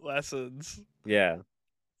 dude. lessons. Yeah.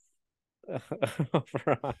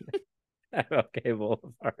 Over on MLK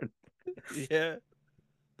Boulevard. Yeah.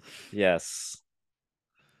 Yes.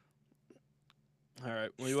 All right.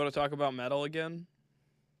 Well, you want to talk about metal again?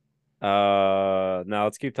 Now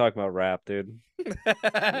let's keep talking about rap, dude.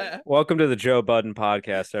 Welcome to the Joe Budden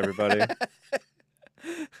podcast, everybody.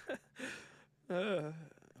 Well,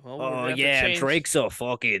 we're Oh gonna have to yeah, change. Drake's a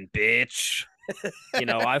fucking bitch. You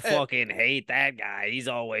know, I fucking hate that guy. He's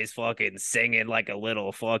always fucking singing like a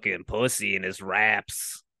little fucking pussy in his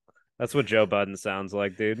raps. That's what Joe Budden sounds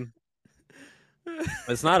like, dude.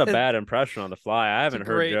 It's not a bad impression on the fly. It's a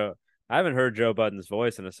great, I haven't heard Joe Budden's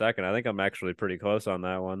voice in a second. I think I'm actually pretty close on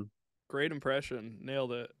that one. great impression.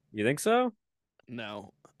 Nailed it. You think so?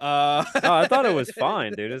 No. Oh, I thought it was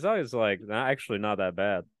fine, dude. It's always like actually not that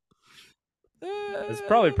bad. It's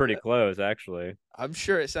probably pretty close, actually. I'm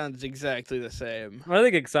sure it sounds exactly the same. I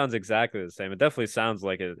think it sounds exactly the same. It definitely sounds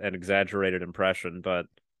like an exaggerated impression, but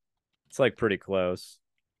it's like pretty close.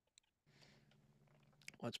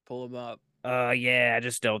 Let's pull him up. Yeah, I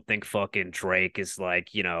just don't think fucking Drake is like,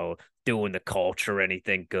 doing the culture or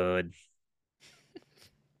anything good.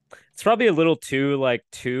 It's probably a little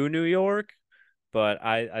too New York, but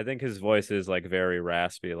I think his voice is like very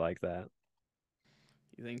raspy like that.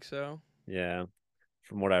 You think so? Yeah,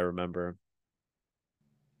 from what I remember.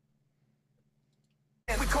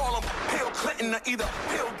 We call him Bill Clinton or either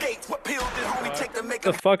Bill Gates. What pill did homie take to make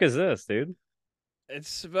What the fuck is this, dude? It's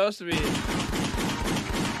supposed to be.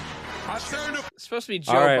 It's supposed to be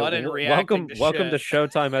Joe All right, Budden reacting welcome to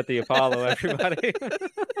shit. Showtime at the Apollo, everybody.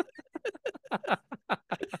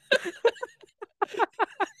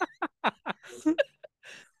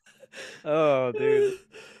 Oh, dude.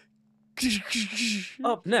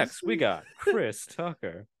 Up next, we got Chris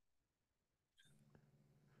Tucker.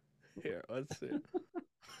 Here, let's see.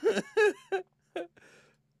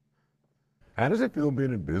 How does it feel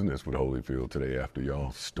being in business with Holyfield today after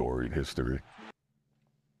y'all storied history?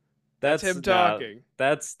 That's him talking.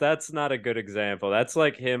 That's not a good example. That's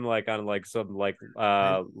like him like on like some like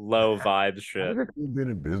low vibes How shit. does it feel being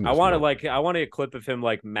in business? I want a clip of him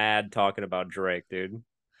like mad talking about Drake, dude.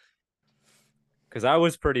 Cause I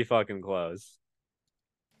was pretty fucking close.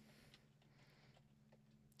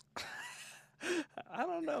 I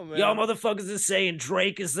don't know, man. Y'all motherfuckers is saying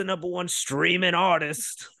Drake is the #1 streaming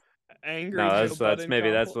artist. Angry No, Joe that's Budden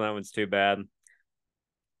maybe that's when that one's too bad.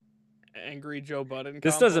 Angry Joe Budden.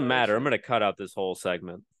 This doesn't matter. I'm compilation. gonna cut out this whole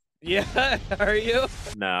segment. Yeah, are you?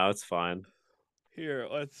 No, it's fine. Here,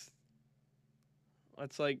 let's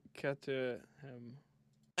like cut to him.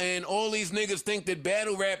 And all these niggas think that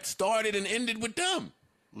battle rap started and ended with them.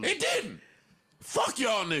 It didn't. Fuck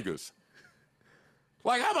y'all niggas.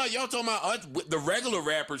 Like, how about y'all talking about us, the regular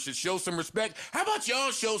rappers should show some respect? How about y'all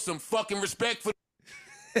show some fucking respect for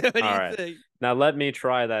What do you All right. think? Now let me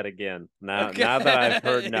try that again. Now Okay. now that I've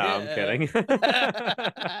heard, no, I'm kidding.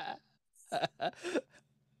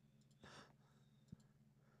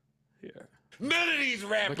 Here. none of these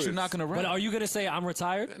rappers? But you're not gonna rap. But are you gonna say I'm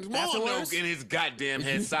retired? More afterwards? no in his goddamn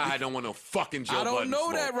head. Side don't want no fucking Joe I don't Budden know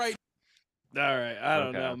smoke. that right. All right, I don't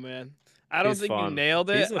Okay. know, man. I don't He's think you fun. nailed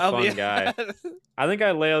it. He's a I'll be fun guy. honest. I think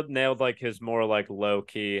I nailed like his more like low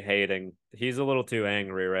key hating. He's a little too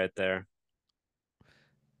angry right there.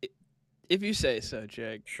 If you say so,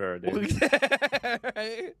 Jake. Sure, dude.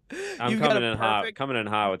 Right? I'm You've got coming a in hot, perfect- coming in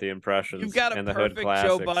hot with the impressions. You've got a and the hood perfect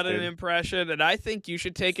classics, Joe Budden dude. impression, and I think you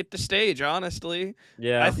should take it to stage. Honestly,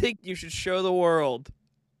 Yeah, I think you should show the world.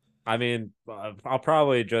 I mean, I'll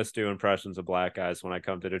probably just do impressions of black guys when I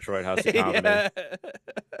come to Detroit House of Comedy. Yeah.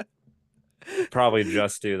 Probably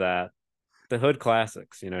just do that. The hood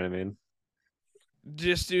classics, you know what I mean?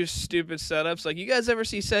 Just do stupid setups. Like, you guys ever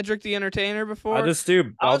see Cedric the Entertainer before? I I was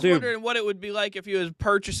wondering what it would be like if he was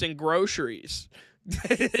purchasing groceries.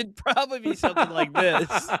 It'd probably be something like this.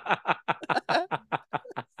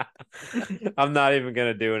 I'm not even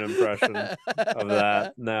gonna do an impression of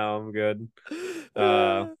that. No, I'm good.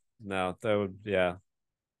 No, that would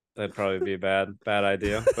that'd probably be a bad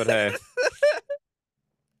idea. But hey,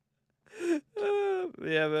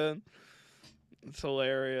 Yeah, man. It's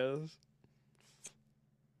hilarious.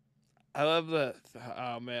 I love that.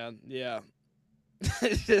 Oh, man. Yeah.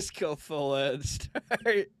 Just go full in.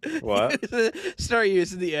 What? Start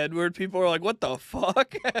using the N word. People are like, "What the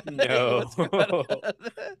fuck?" No. What's going on?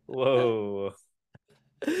 Whoa.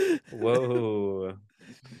 Whoa.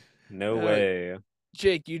 No way.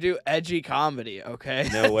 Jake, you do edgy comedy, okay?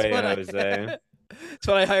 No That's way, what Jose. that's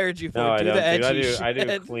what I hired you for. No, I do don't, the dude. edgy I do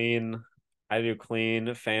shit. clean. I do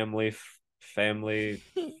clean family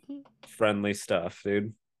friendly stuff,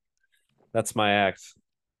 dude. That's my act.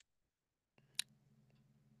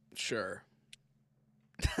 Sure.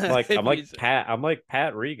 I'm like He's-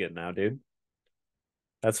 Pat Regan now, dude.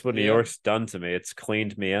 That's what New Yeah. York's done to me. It's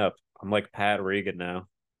cleaned me up. I'm like Pat Regan now.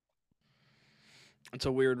 It's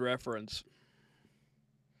a weird reference.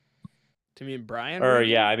 Do you mean Brian? Or Regan?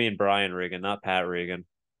 yeah, I mean Brian Regan, not Pat Regan.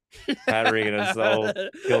 Pat Regan is the old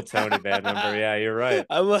Kill Tony band member. Yeah, you're right.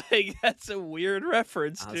 I'm like, that's a weird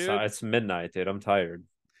reference, dude. It's midnight, dude. I'm tired.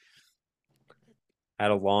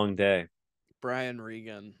 Had a long day. Brian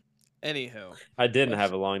Regan. Anywho. I didn't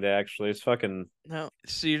have a long day actually. It's fucking No.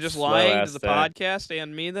 So you're just Slow lying to ass the day. podcast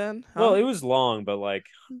and me then? Huh? well, it was long, but like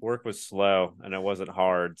work was slow and it wasn't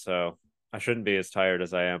hard, so I shouldn't be as tired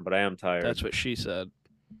as I am, but I am tired. That's what she said.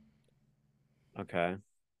 Okay.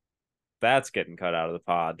 That's getting cut out of the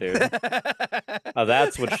pod, dude. Oh,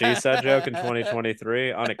 that's what she said joke in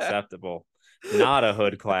 2023. Unacceptable. Not a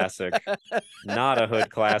hood classic. Not a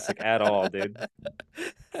hood classic at all, dude.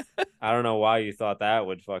 I don't know why you thought that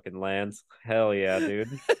would fucking land. Hell yeah, dude.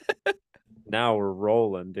 Now we're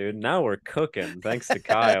rolling, dude. Now we're cooking. Thanks to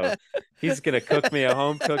Kyle. He's going to cook me a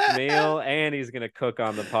home cooked meal and he's going to cook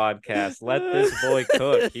on the podcast. Let this boy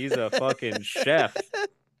cook. He's a fucking chef.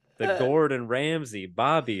 The Gordon Ramsay,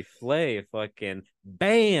 Bobby Flay, fucking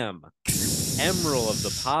bam. Emerald of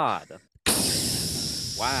the pod.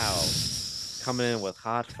 Wow. Coming in with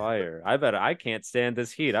hot fire. I can't stand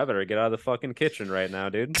this heat. I better get out of the fucking kitchen right now,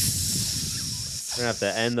 dude. I'm gonna have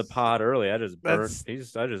to end the pod early. I just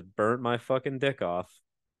burnt my fucking dick off.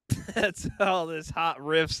 That's all this hot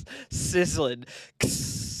riffs sizzling.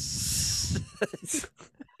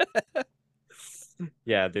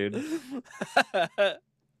 Yeah, dude.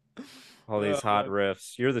 All these hot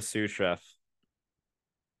riffs. You're the sous chef.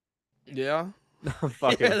 Yeah. I'm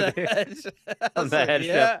fucking with you. I'm the head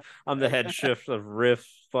yeah. chef. I'm the head chef of Riff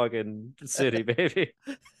fucking city, baby.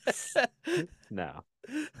 No.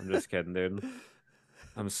 I'm just kidding, dude.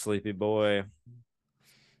 I'm a sleepy boy. All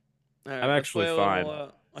right, I'm let's actually play a fine.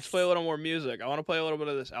 little, let's play a little more music. I want to play a little bit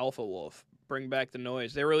of this Alpha Wolf. Bring back the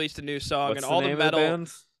noise. They released a new song What's and the all name the metal. of the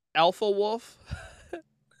band? Alpha Wolf.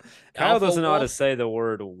 Kyle Alpha doesn't know how to Wolf? say the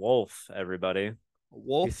word wolf, everybody.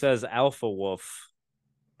 Wolf. He says alpha wolf.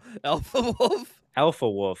 Alpha Wolf. Alpha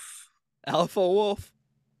wolf. Alpha Wolf.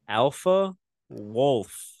 Alpha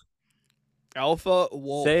wolf. Alpha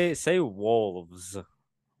Wolf. Say wolves.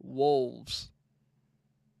 Wolves.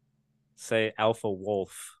 Say alpha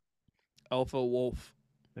wolf. Alpha Wolf.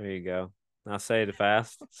 There you go. Now say it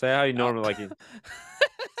fast. Say how you normally like you.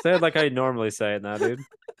 Say it like how you normally say it now, dude.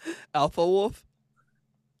 Alpha Wolf.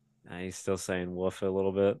 Nah, he's still saying wolf a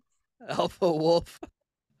little bit. Alpha Wolf.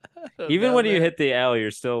 I don't Even know, when you man. hit the L,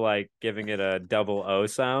 you're still like giving it a double O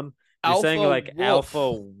sound. You're Alpha saying like Wolf.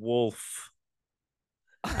 alpha wolf.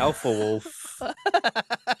 Alpha wolf.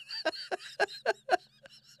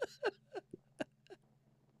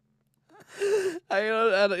 I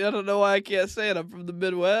don't know why I can't say it. I'm from the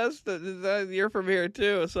Midwest. You're from here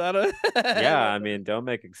too, so I don't. Yeah, I mean, don't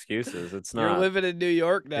make excuses. It's You're not. living in New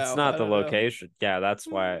York now. It's not I the don't know. location. Yeah, that's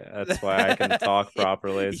why. That's why I can talk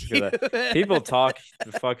properly. It's 'cause people talk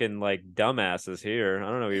fucking like dumbasses here. I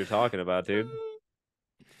don't know what you're talking about, dude.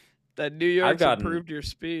 That New York's gotten- improved your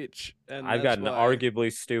speech, and I've that's gotten why.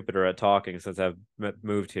 arguably stupider at talking since I've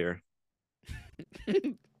moved here.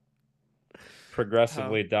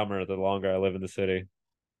 Progressively dumber the longer I live in the city.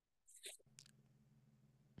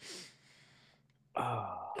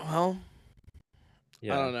 Well,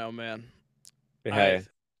 Yeah. I don't know, man. Hey,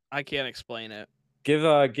 I can't explain it.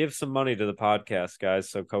 give some money to the podcast, guys,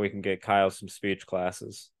 so we can get Kyle some speech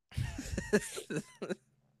classes.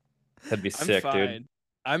 That'd be I'm sick, fine. dude.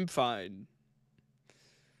 I'm fine.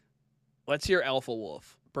 Let's hear Alpha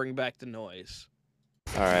Wolf. Bring back the noise.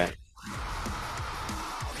 All right.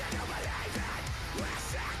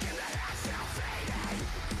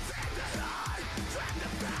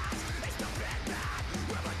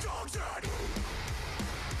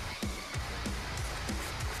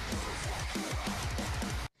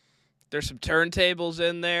 There's some turntables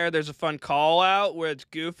in there. There's a fun call out where it's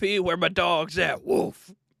goofy. Where my dog's at?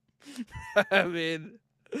 Wolf. I mean,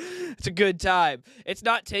 it's a good time. It's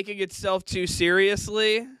not taking itself too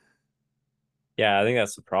seriously. Yeah, I think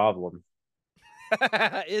that's the problem.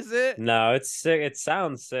 Is it? No, it's sick. It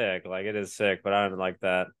sounds sick. Like it is sick, but I don't like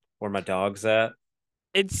that. Where my dog's at?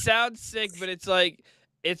 It sounds sick, but it's like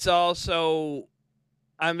it's also.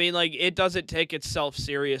 I mean, like it doesn't take itself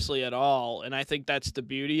seriously at all, and I think that's the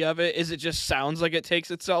beauty of it. Is it just sounds like it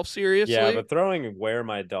takes itself seriously? Yeah, but throwing "Where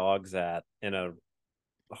My Dog's At" in a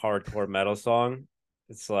hardcore metal song,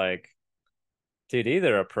 it's like, dude,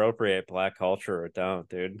 either appropriate black culture or don't,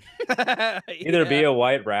 dude. Either be a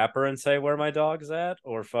white rapper and say "Where My Dog's At,"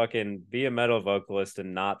 or fucking be a metal vocalist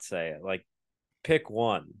and not say it. Like, pick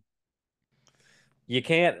one. You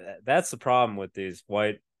can't. That's the problem with these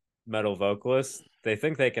white metal vocalists. They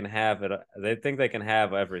think they can have it. They think they can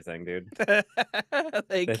have everything, dude. They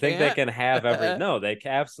think they can't. can have every. No, they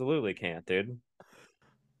absolutely can't, dude.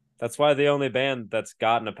 That's why the only band that's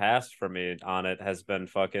gotten a pass for me on it has been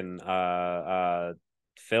fucking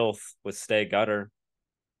Filth with Stay Gutter.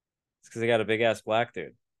 It's because they got a big ass black dude.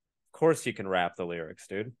 Of course he can rap the lyrics,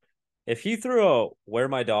 dude. If he threw a "Where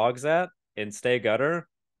My Dog's At" in Stay Gutter,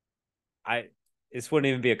 this wouldn't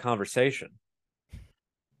even be a conversation.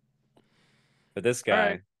 But this guy,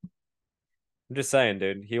 Right. I'm just saying,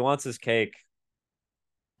 dude, he wants his cake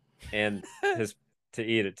and his to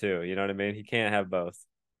eat it too. You know what I mean? He can't have both.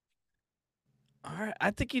 All right.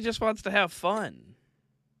 I think he just wants to have fun.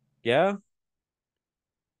 Yeah.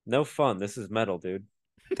 No fun. This is metal, dude.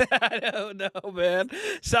 I don't know, man.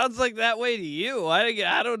 Sounds like that way to you. I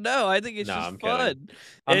don't know. I think it's No, just I'm fun. kidding.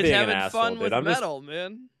 I'm It's being an having asshole, fun dude. with I'm just- metal,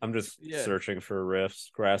 man. I'm just Yeah. searching for riffs,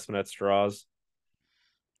 grasping at straws.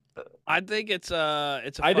 I think it's a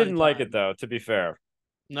I fun didn't like time. it though, to be fair.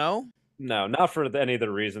 No? No, not for any of the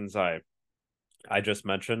reasons I just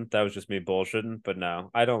mentioned. That was just me bullshitting, but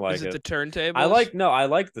no, I don't like Is it the it. turntables? I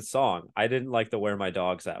like the song. I didn't like the "Where My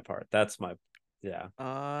Dog's At" part. That's my yeah.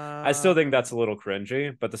 I still think that's a little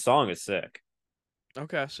cringy, but the song is sick.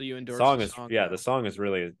 Okay, so you endorse Song the is song. yeah, now. the song is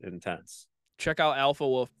really intense. Check out Alpha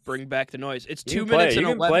Wolf. Bring back the noise. It's You 2 can play minutes it. and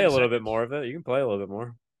You can 11 play a little bit seconds. more of it. You can play a little bit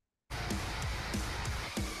more.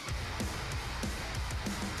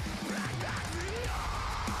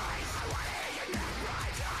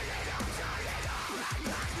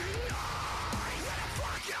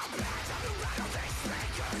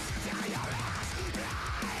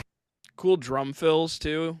 Cool drum fills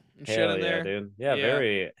too and shit Hell in yeah, there. dude. Yeah, Yeah.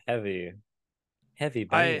 very heavy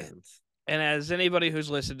band. And as anybody who's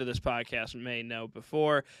listened to this podcast may know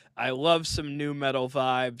before, I love some new metal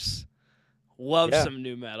vibes. Love Yeah. some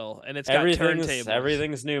new metal, and it's got turntables.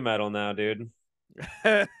 Everything's new metal now, dude.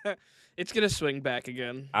 It's gonna swing back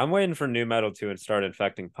again. I'm waiting for new metal to start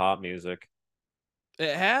infecting pop music.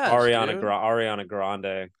 It has Ariana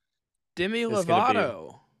Grande. Demi is gonna be-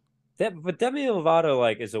 Lovato. But Demi Lovato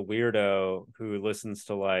like is a weirdo who listens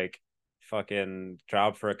to like fucking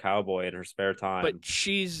Job for a Cowboy in her spare time. But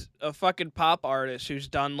she's a fucking pop artist who's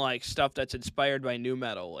done like stuff that's inspired by new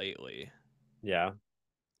metal lately. Yeah,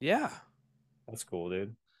 Yeah. that's cool,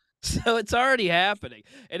 dude. So it's already happening.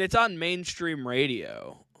 And it's on mainstream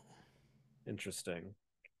radio. Interesting.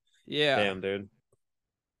 Yeah. Damn, dude.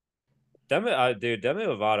 Demi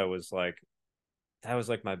Lovato was like, that was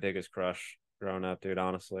like my biggest crush growing up, dude.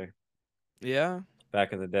 Honestly, Yeah.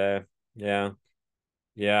 back in the day. Yeah,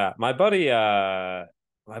 yeah. My buddy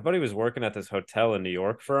was working at this hotel in New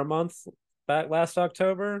York for a month back last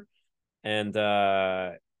October, and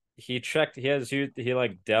he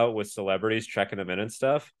like dealt with celebrities checking him in and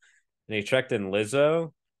stuff, and he checked in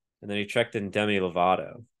Lizzo, and then he checked in Demi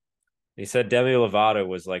Lovato. He said Demi Lovato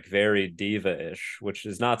was like very diva-ish, which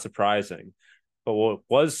is not surprising. But what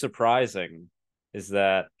was surprising is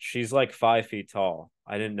that she's like 5 feet tall.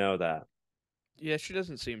 I didn't know that. Yeah, she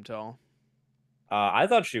doesn't seem tall. I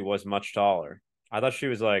thought she was much taller. I thought she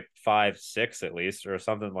was like 5'6" at least, or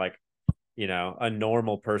something like, a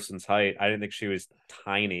normal person's height. I didn't think she was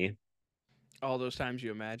tiny. All those times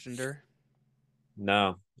you imagined her.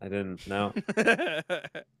 No, I didn't. No,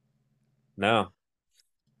 no.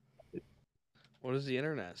 What does the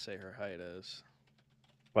internet say her height is?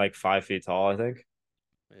 Like 5 feet tall, I think.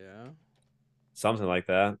 Yeah. Something like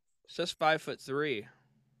that. It says 5'3".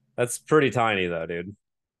 That's pretty tiny though, dude.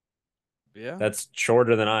 Yeah. That's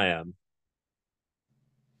shorter than I am.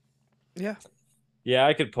 Yeah. Yeah,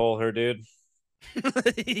 I could pull her, dude.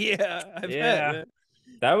 Yeah. I Yeah. bet.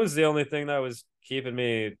 That was the only thing that was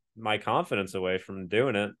keeping my confidence away from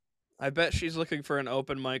doing it. I bet she's looking for an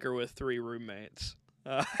open micer with 3 roommates.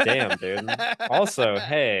 Damn, dude. Also,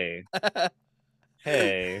 hey,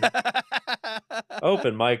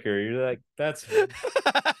 open micer. You're like, that's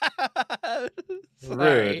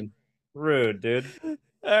Sorry. rude, dude.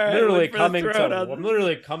 All right, I'm went for the throat on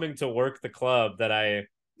literally coming to work the club that I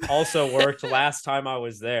also worked last time I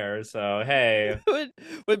was there. So hey,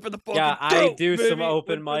 went for the fucking yeah, I throat, do some baby.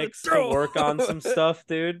 open Went mics for the to work on throat. some stuff,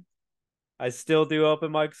 dude. I still do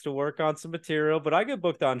open mics to work on some material, but I get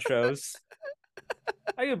booked on shows.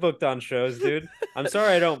 I get booked on shows, dude. I'm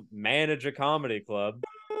sorry I don't manage a comedy club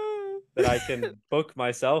that I can book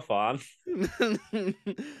myself on.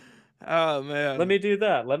 Oh man. Let me do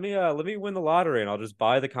that. Let me win the lottery and I'll just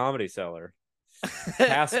buy the Comedy Cellar.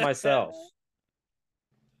 Pass myself.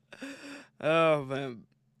 Oh man.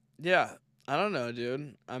 Yeah. I don't know,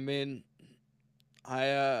 dude. I mean,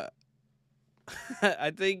 I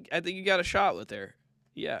I think you got a shot with her.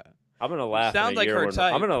 Yeah. I'm gonna You laugh in a sound like year her when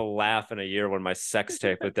type. I'm gonna laugh in a year when my sex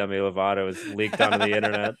tape with Demi Lovato is leaked onto the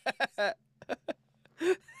internet.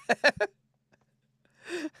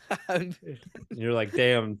 You're like,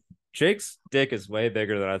 damn, Jake's dick is way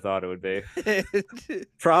bigger than I thought it would be.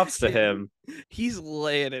 Props to him. He's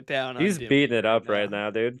laying it down. On He's Demi beating it up right now,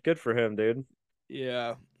 dude. Good for him, dude.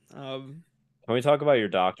 Yeah. Can we talk about your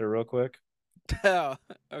doctor real quick? Oh,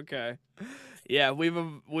 okay. Yeah,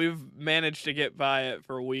 we've managed to get by it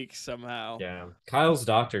for weeks somehow. Yeah. Kyle's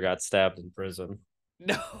doctor got stabbed in prison.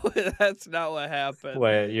 No, that's not what happened.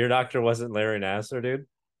 Wait, your doctor wasn't Larry Nasser, dude?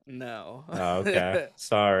 No. Oh, okay.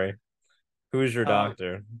 Sorry. Who's your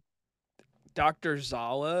doctor? Dr.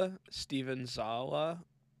 Zala, Steven Zala.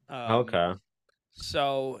 Okay.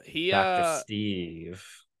 So he Dr. Steve.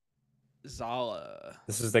 Zala.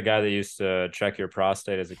 This is the guy that used to check your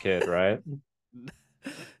prostate as a kid, right?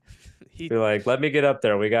 He Be like, let me get up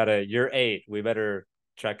there. You're 8. We better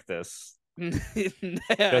check this.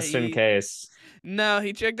 Just in case. No,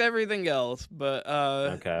 he checked everything else, but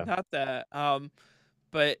Okay. not that.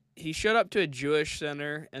 But he showed up to a Jewish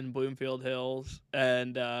center in Bloomfield Hills,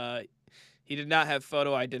 and he did not have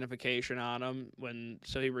photo identification on him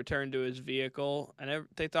so he returned to his vehicle, and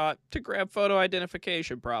they thought to grab photo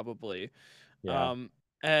identification probably. Yeah.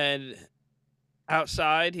 And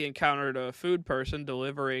outside he encountered a food person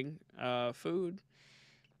delivering food,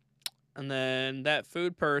 and then that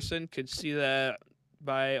food person could see that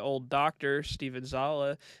my old doctor Steven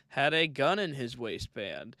Zala had a gun in his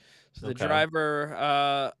waistband. So the driver,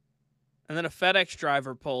 and then a FedEx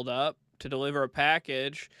driver pulled up to deliver a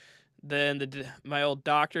package. Then my old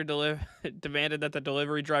doctor demanded that the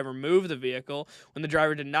delivery driver move the vehicle. When the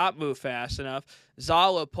driver did not move fast enough,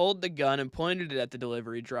 Zala pulled the gun and pointed it at the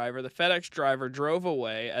delivery driver. The FedEx driver drove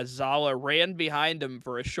away as Zala ran behind him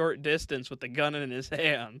for a short distance with the gun in his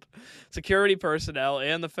hand. Security personnel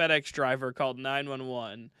and the FedEx driver called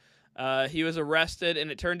 911. He was arrested, and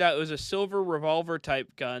it turned out it was a silver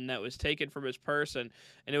revolver-type gun that was taken from his person,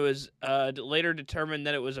 and it was later determined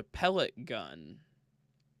that it was a pellet gun.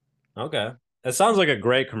 Okay. It sounds like a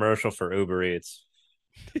great commercial for Uber Eats.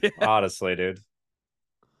 Yeah. Honestly, dude.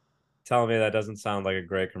 Tell me that doesn't sound like a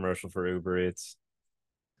great commercial for Uber Eats.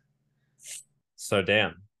 So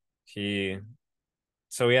damn. He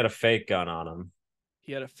had a fake gun on him.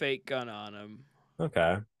 He had a fake gun on him.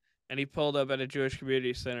 Okay. And he pulled up at a Jewish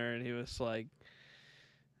community center and he was like,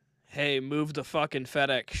 hey, move the fucking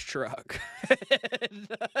FedEx truck.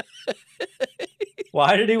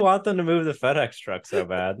 Why did he want them to move the FedEx truck so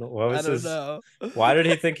bad? I don't know. Why did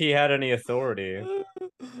he think he had any authority?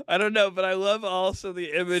 I don't know, but I love also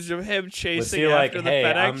the image of him chasing after the hey,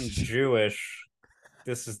 FedEx. I'm Jewish.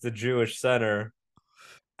 This is the Jewish center.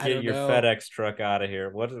 Get your FedEx truck out of here.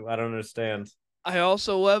 I don't understand. I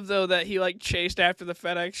also love, though, that he, chased after the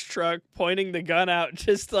FedEx truck, pointing the gun out,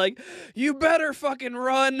 just you better fucking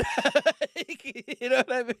run. You know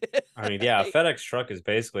what I mean? I mean, yeah, a FedEx truck is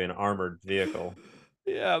basically an armored vehicle.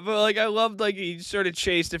 Yeah, but, I loved, he sort of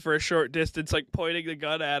chased it for a short distance, pointing the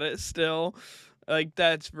gun at it still.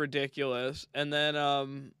 That's ridiculous. And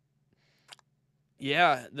then,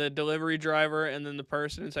 yeah, the delivery driver and then the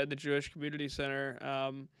person inside the Jewish community center,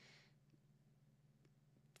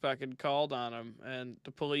 fucking called on him, and the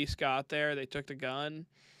police got there. They took the gun,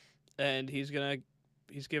 and he's given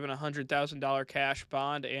 $100,000 cash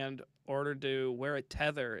bond and ordered to wear a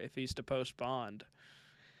tether if he's to post bond.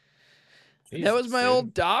 Jesus, that was my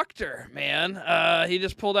old doctor, man. He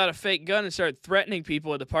just pulled out a fake gun and started threatening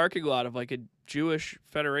people at the parking lot of a Jewish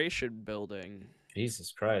Federation building.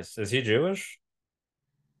 Jesus Christ. Is he Jewish?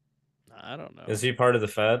 I don't know. Is he part of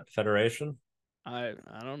the Federation? I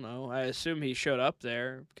don't know. I assume he showed up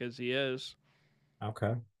there because he is.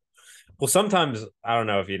 Okay. Well, sometimes, I don't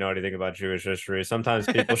know if you know anything about Jewish history, sometimes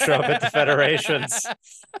people show up at the federations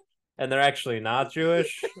and they're actually not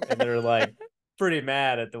Jewish, and they're pretty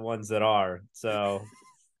mad at the ones that are. So,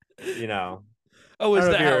 Oh, is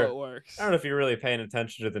that how it works? I don't know if you're really paying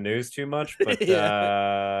attention to the news too much, but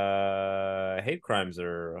hate crimes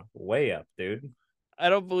are way up, dude. I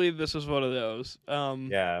don't believe this was one of those.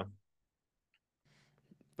 Yeah.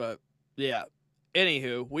 But yeah.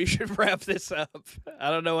 Anywho, we should wrap this up. I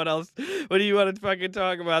don't know what else. What do you want to fucking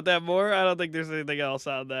talk about that more? I don't think there's anything else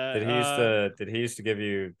on that. Did he used to give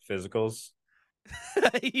you physicals?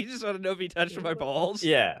 You just want to know if he touched my balls?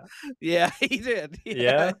 Yeah. Yeah, he did.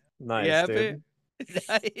 Yeah. Nice, Yeah, dude.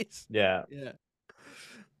 nice. Yeah. Yeah.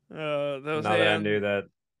 Those Now that I hands. knew that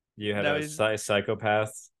you had Now a he's-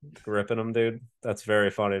 psychopath gripping him, dude, that's very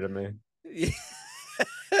funny to me.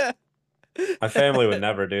 My family would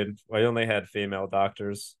never, dude. I only had female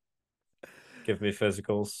doctors give me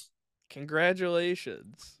physicals.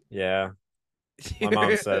 Congratulations. Yeah.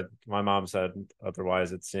 My mom said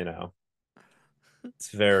otherwise it's, it's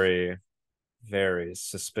very, very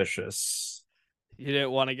suspicious. You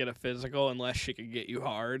didn't want to get a physical unless she could get you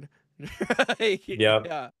hard. Yep.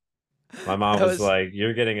 Yeah. My mom That was like,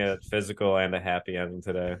 "You're getting a physical and a happy ending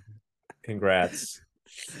today. Congrats."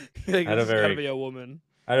 Like, had a this has gotta very- be a woman.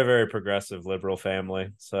 I had a very progressive liberal family,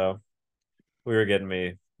 so we were getting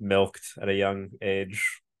me milked at a young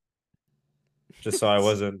age, just so I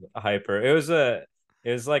wasn't hyper. It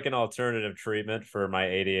was like an alternative treatment for my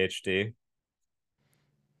ADHD.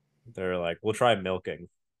 They're like, "We'll try milking."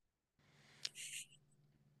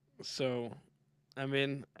 So, I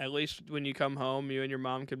mean, at least when you come home, you and your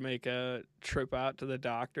mom could make a trip out to the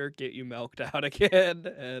doctor, get you milked out again,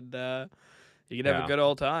 and you can have Yeah. a good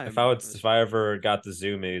old time. If I ever got the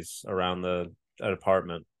zoomies around an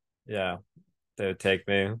apartment, yeah, they would take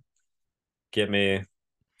me, get me an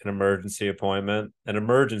emergency appointment. An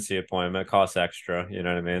emergency appointment costs extra, you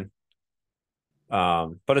know what I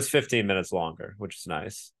mean? But it's 15 minutes longer, which is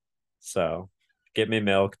nice. So get me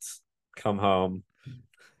milked, come home,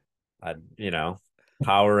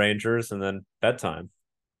 Power Rangers, and then bedtime.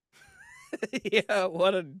 Yeah,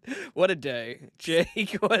 what a day,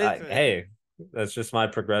 Jake. What is it? Hey, that's just my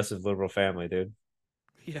progressive liberal family, dude.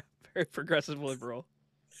 Yeah, very progressive liberal.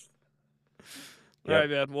 Yep. All right,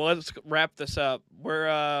 man. Well, let's wrap this up. We're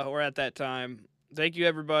at that time. Thank you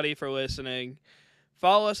everybody for listening.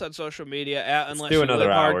 Follow us on social media at Let's Unless do You another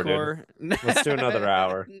Live hour, Hardcore. Let's do another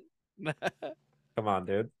hour. Come on,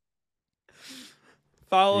 dude.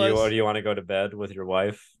 Follow us. Do you want to go to bed with your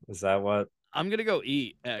wife? Is that what? I'm gonna go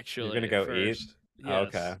eat. Actually, You're gonna go eat? first. Oh, Yes.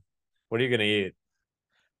 okay. What are you gonna eat?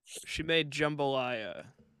 She made jambalaya.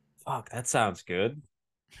 Fuck, that sounds good.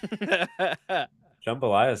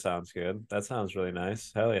 Jambalaya sounds good. That sounds really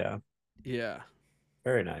nice. Hell yeah. Yeah,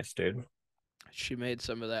 Very nice, dude. she made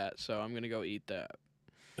some of that, so I'm gonna go eat that.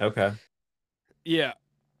 Okay. Yeah.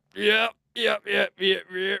 Yep.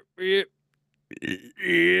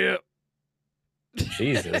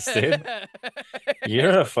 Jesus, dude.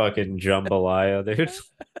 You're a fucking jambalaya, dude.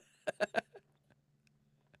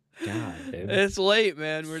 God, dude. It's late,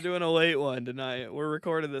 man. We're doing a late one tonight. We're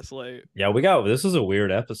recording this late. Yeah, this is a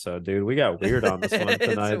weird episode, dude. We got weird on this one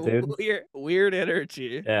tonight, It's dude. weird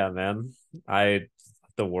energy. Yeah, man. I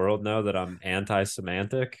the world know that I'm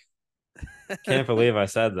anti-semantic. Can't believe I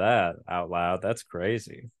said that out loud. That's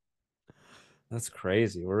crazy. That's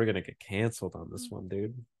crazy. We're gonna get canceled on this one,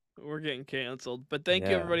 dude. We're getting canceled. But thank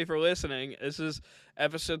you Yeah. everybody for listening. This is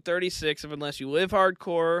episode 36 of Unless You Live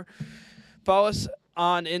Hardcore. Follow us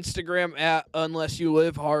on Instagram at Unless You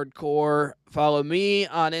Live Hardcore. Follow me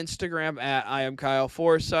on Instagram at I am Kyle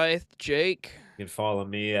Forsyth. Jake. You can follow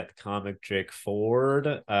me at Comic Jake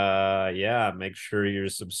Ford. Yeah, make sure you're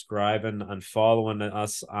subscribing and following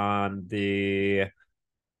us on the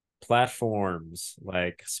platforms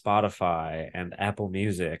like Spotify and Apple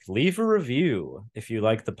Music. Leave a review if you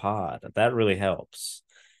like the pod. That really helps.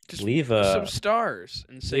 Just Leave some a stars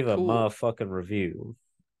and say leave a cool. motherfucking review.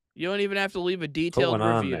 You don't even have to leave a Put detailed one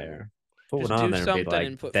on review. there. Put Just one on do there and something be like,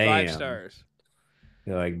 and put damn. 5 stars.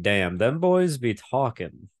 You're like, damn, them boys be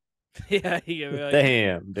talking. Yeah, you can be like,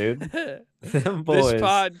 Damn, dude. Them boys. this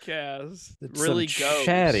podcast Some really goes.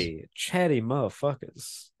 chatty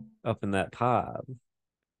motherfuckers up in that pod.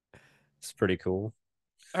 It's pretty cool.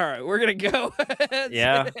 All right, we're gonna go.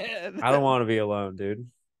 Yeah. I don't want to be alone, dude.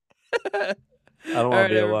 I don't want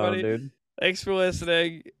to be alone, dude. Thanks for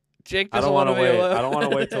listening. Jake I doesn't don't want to be wait. alone. I don't want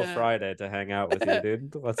to wait till Friday to hang out with you,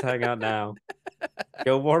 dude. Let's hang out now.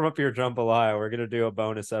 Go warm up your jambalaya. We're gonna do a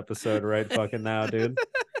bonus episode right fucking now, dude.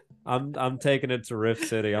 I'm taking it to Rift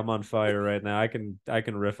City. I'm on fire right now. I can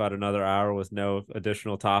riff out another hour with no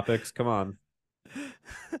additional topics. Come on.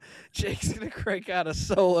 Jake's gonna crank out a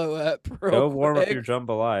solo ep. Go warm up your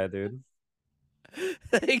jambalaya, dude.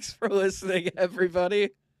 Thanks for listening,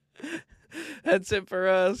 everybody. That's it for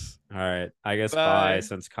us. All right. I guess Bye. bye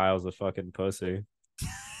since Kyle's a fucking pussy.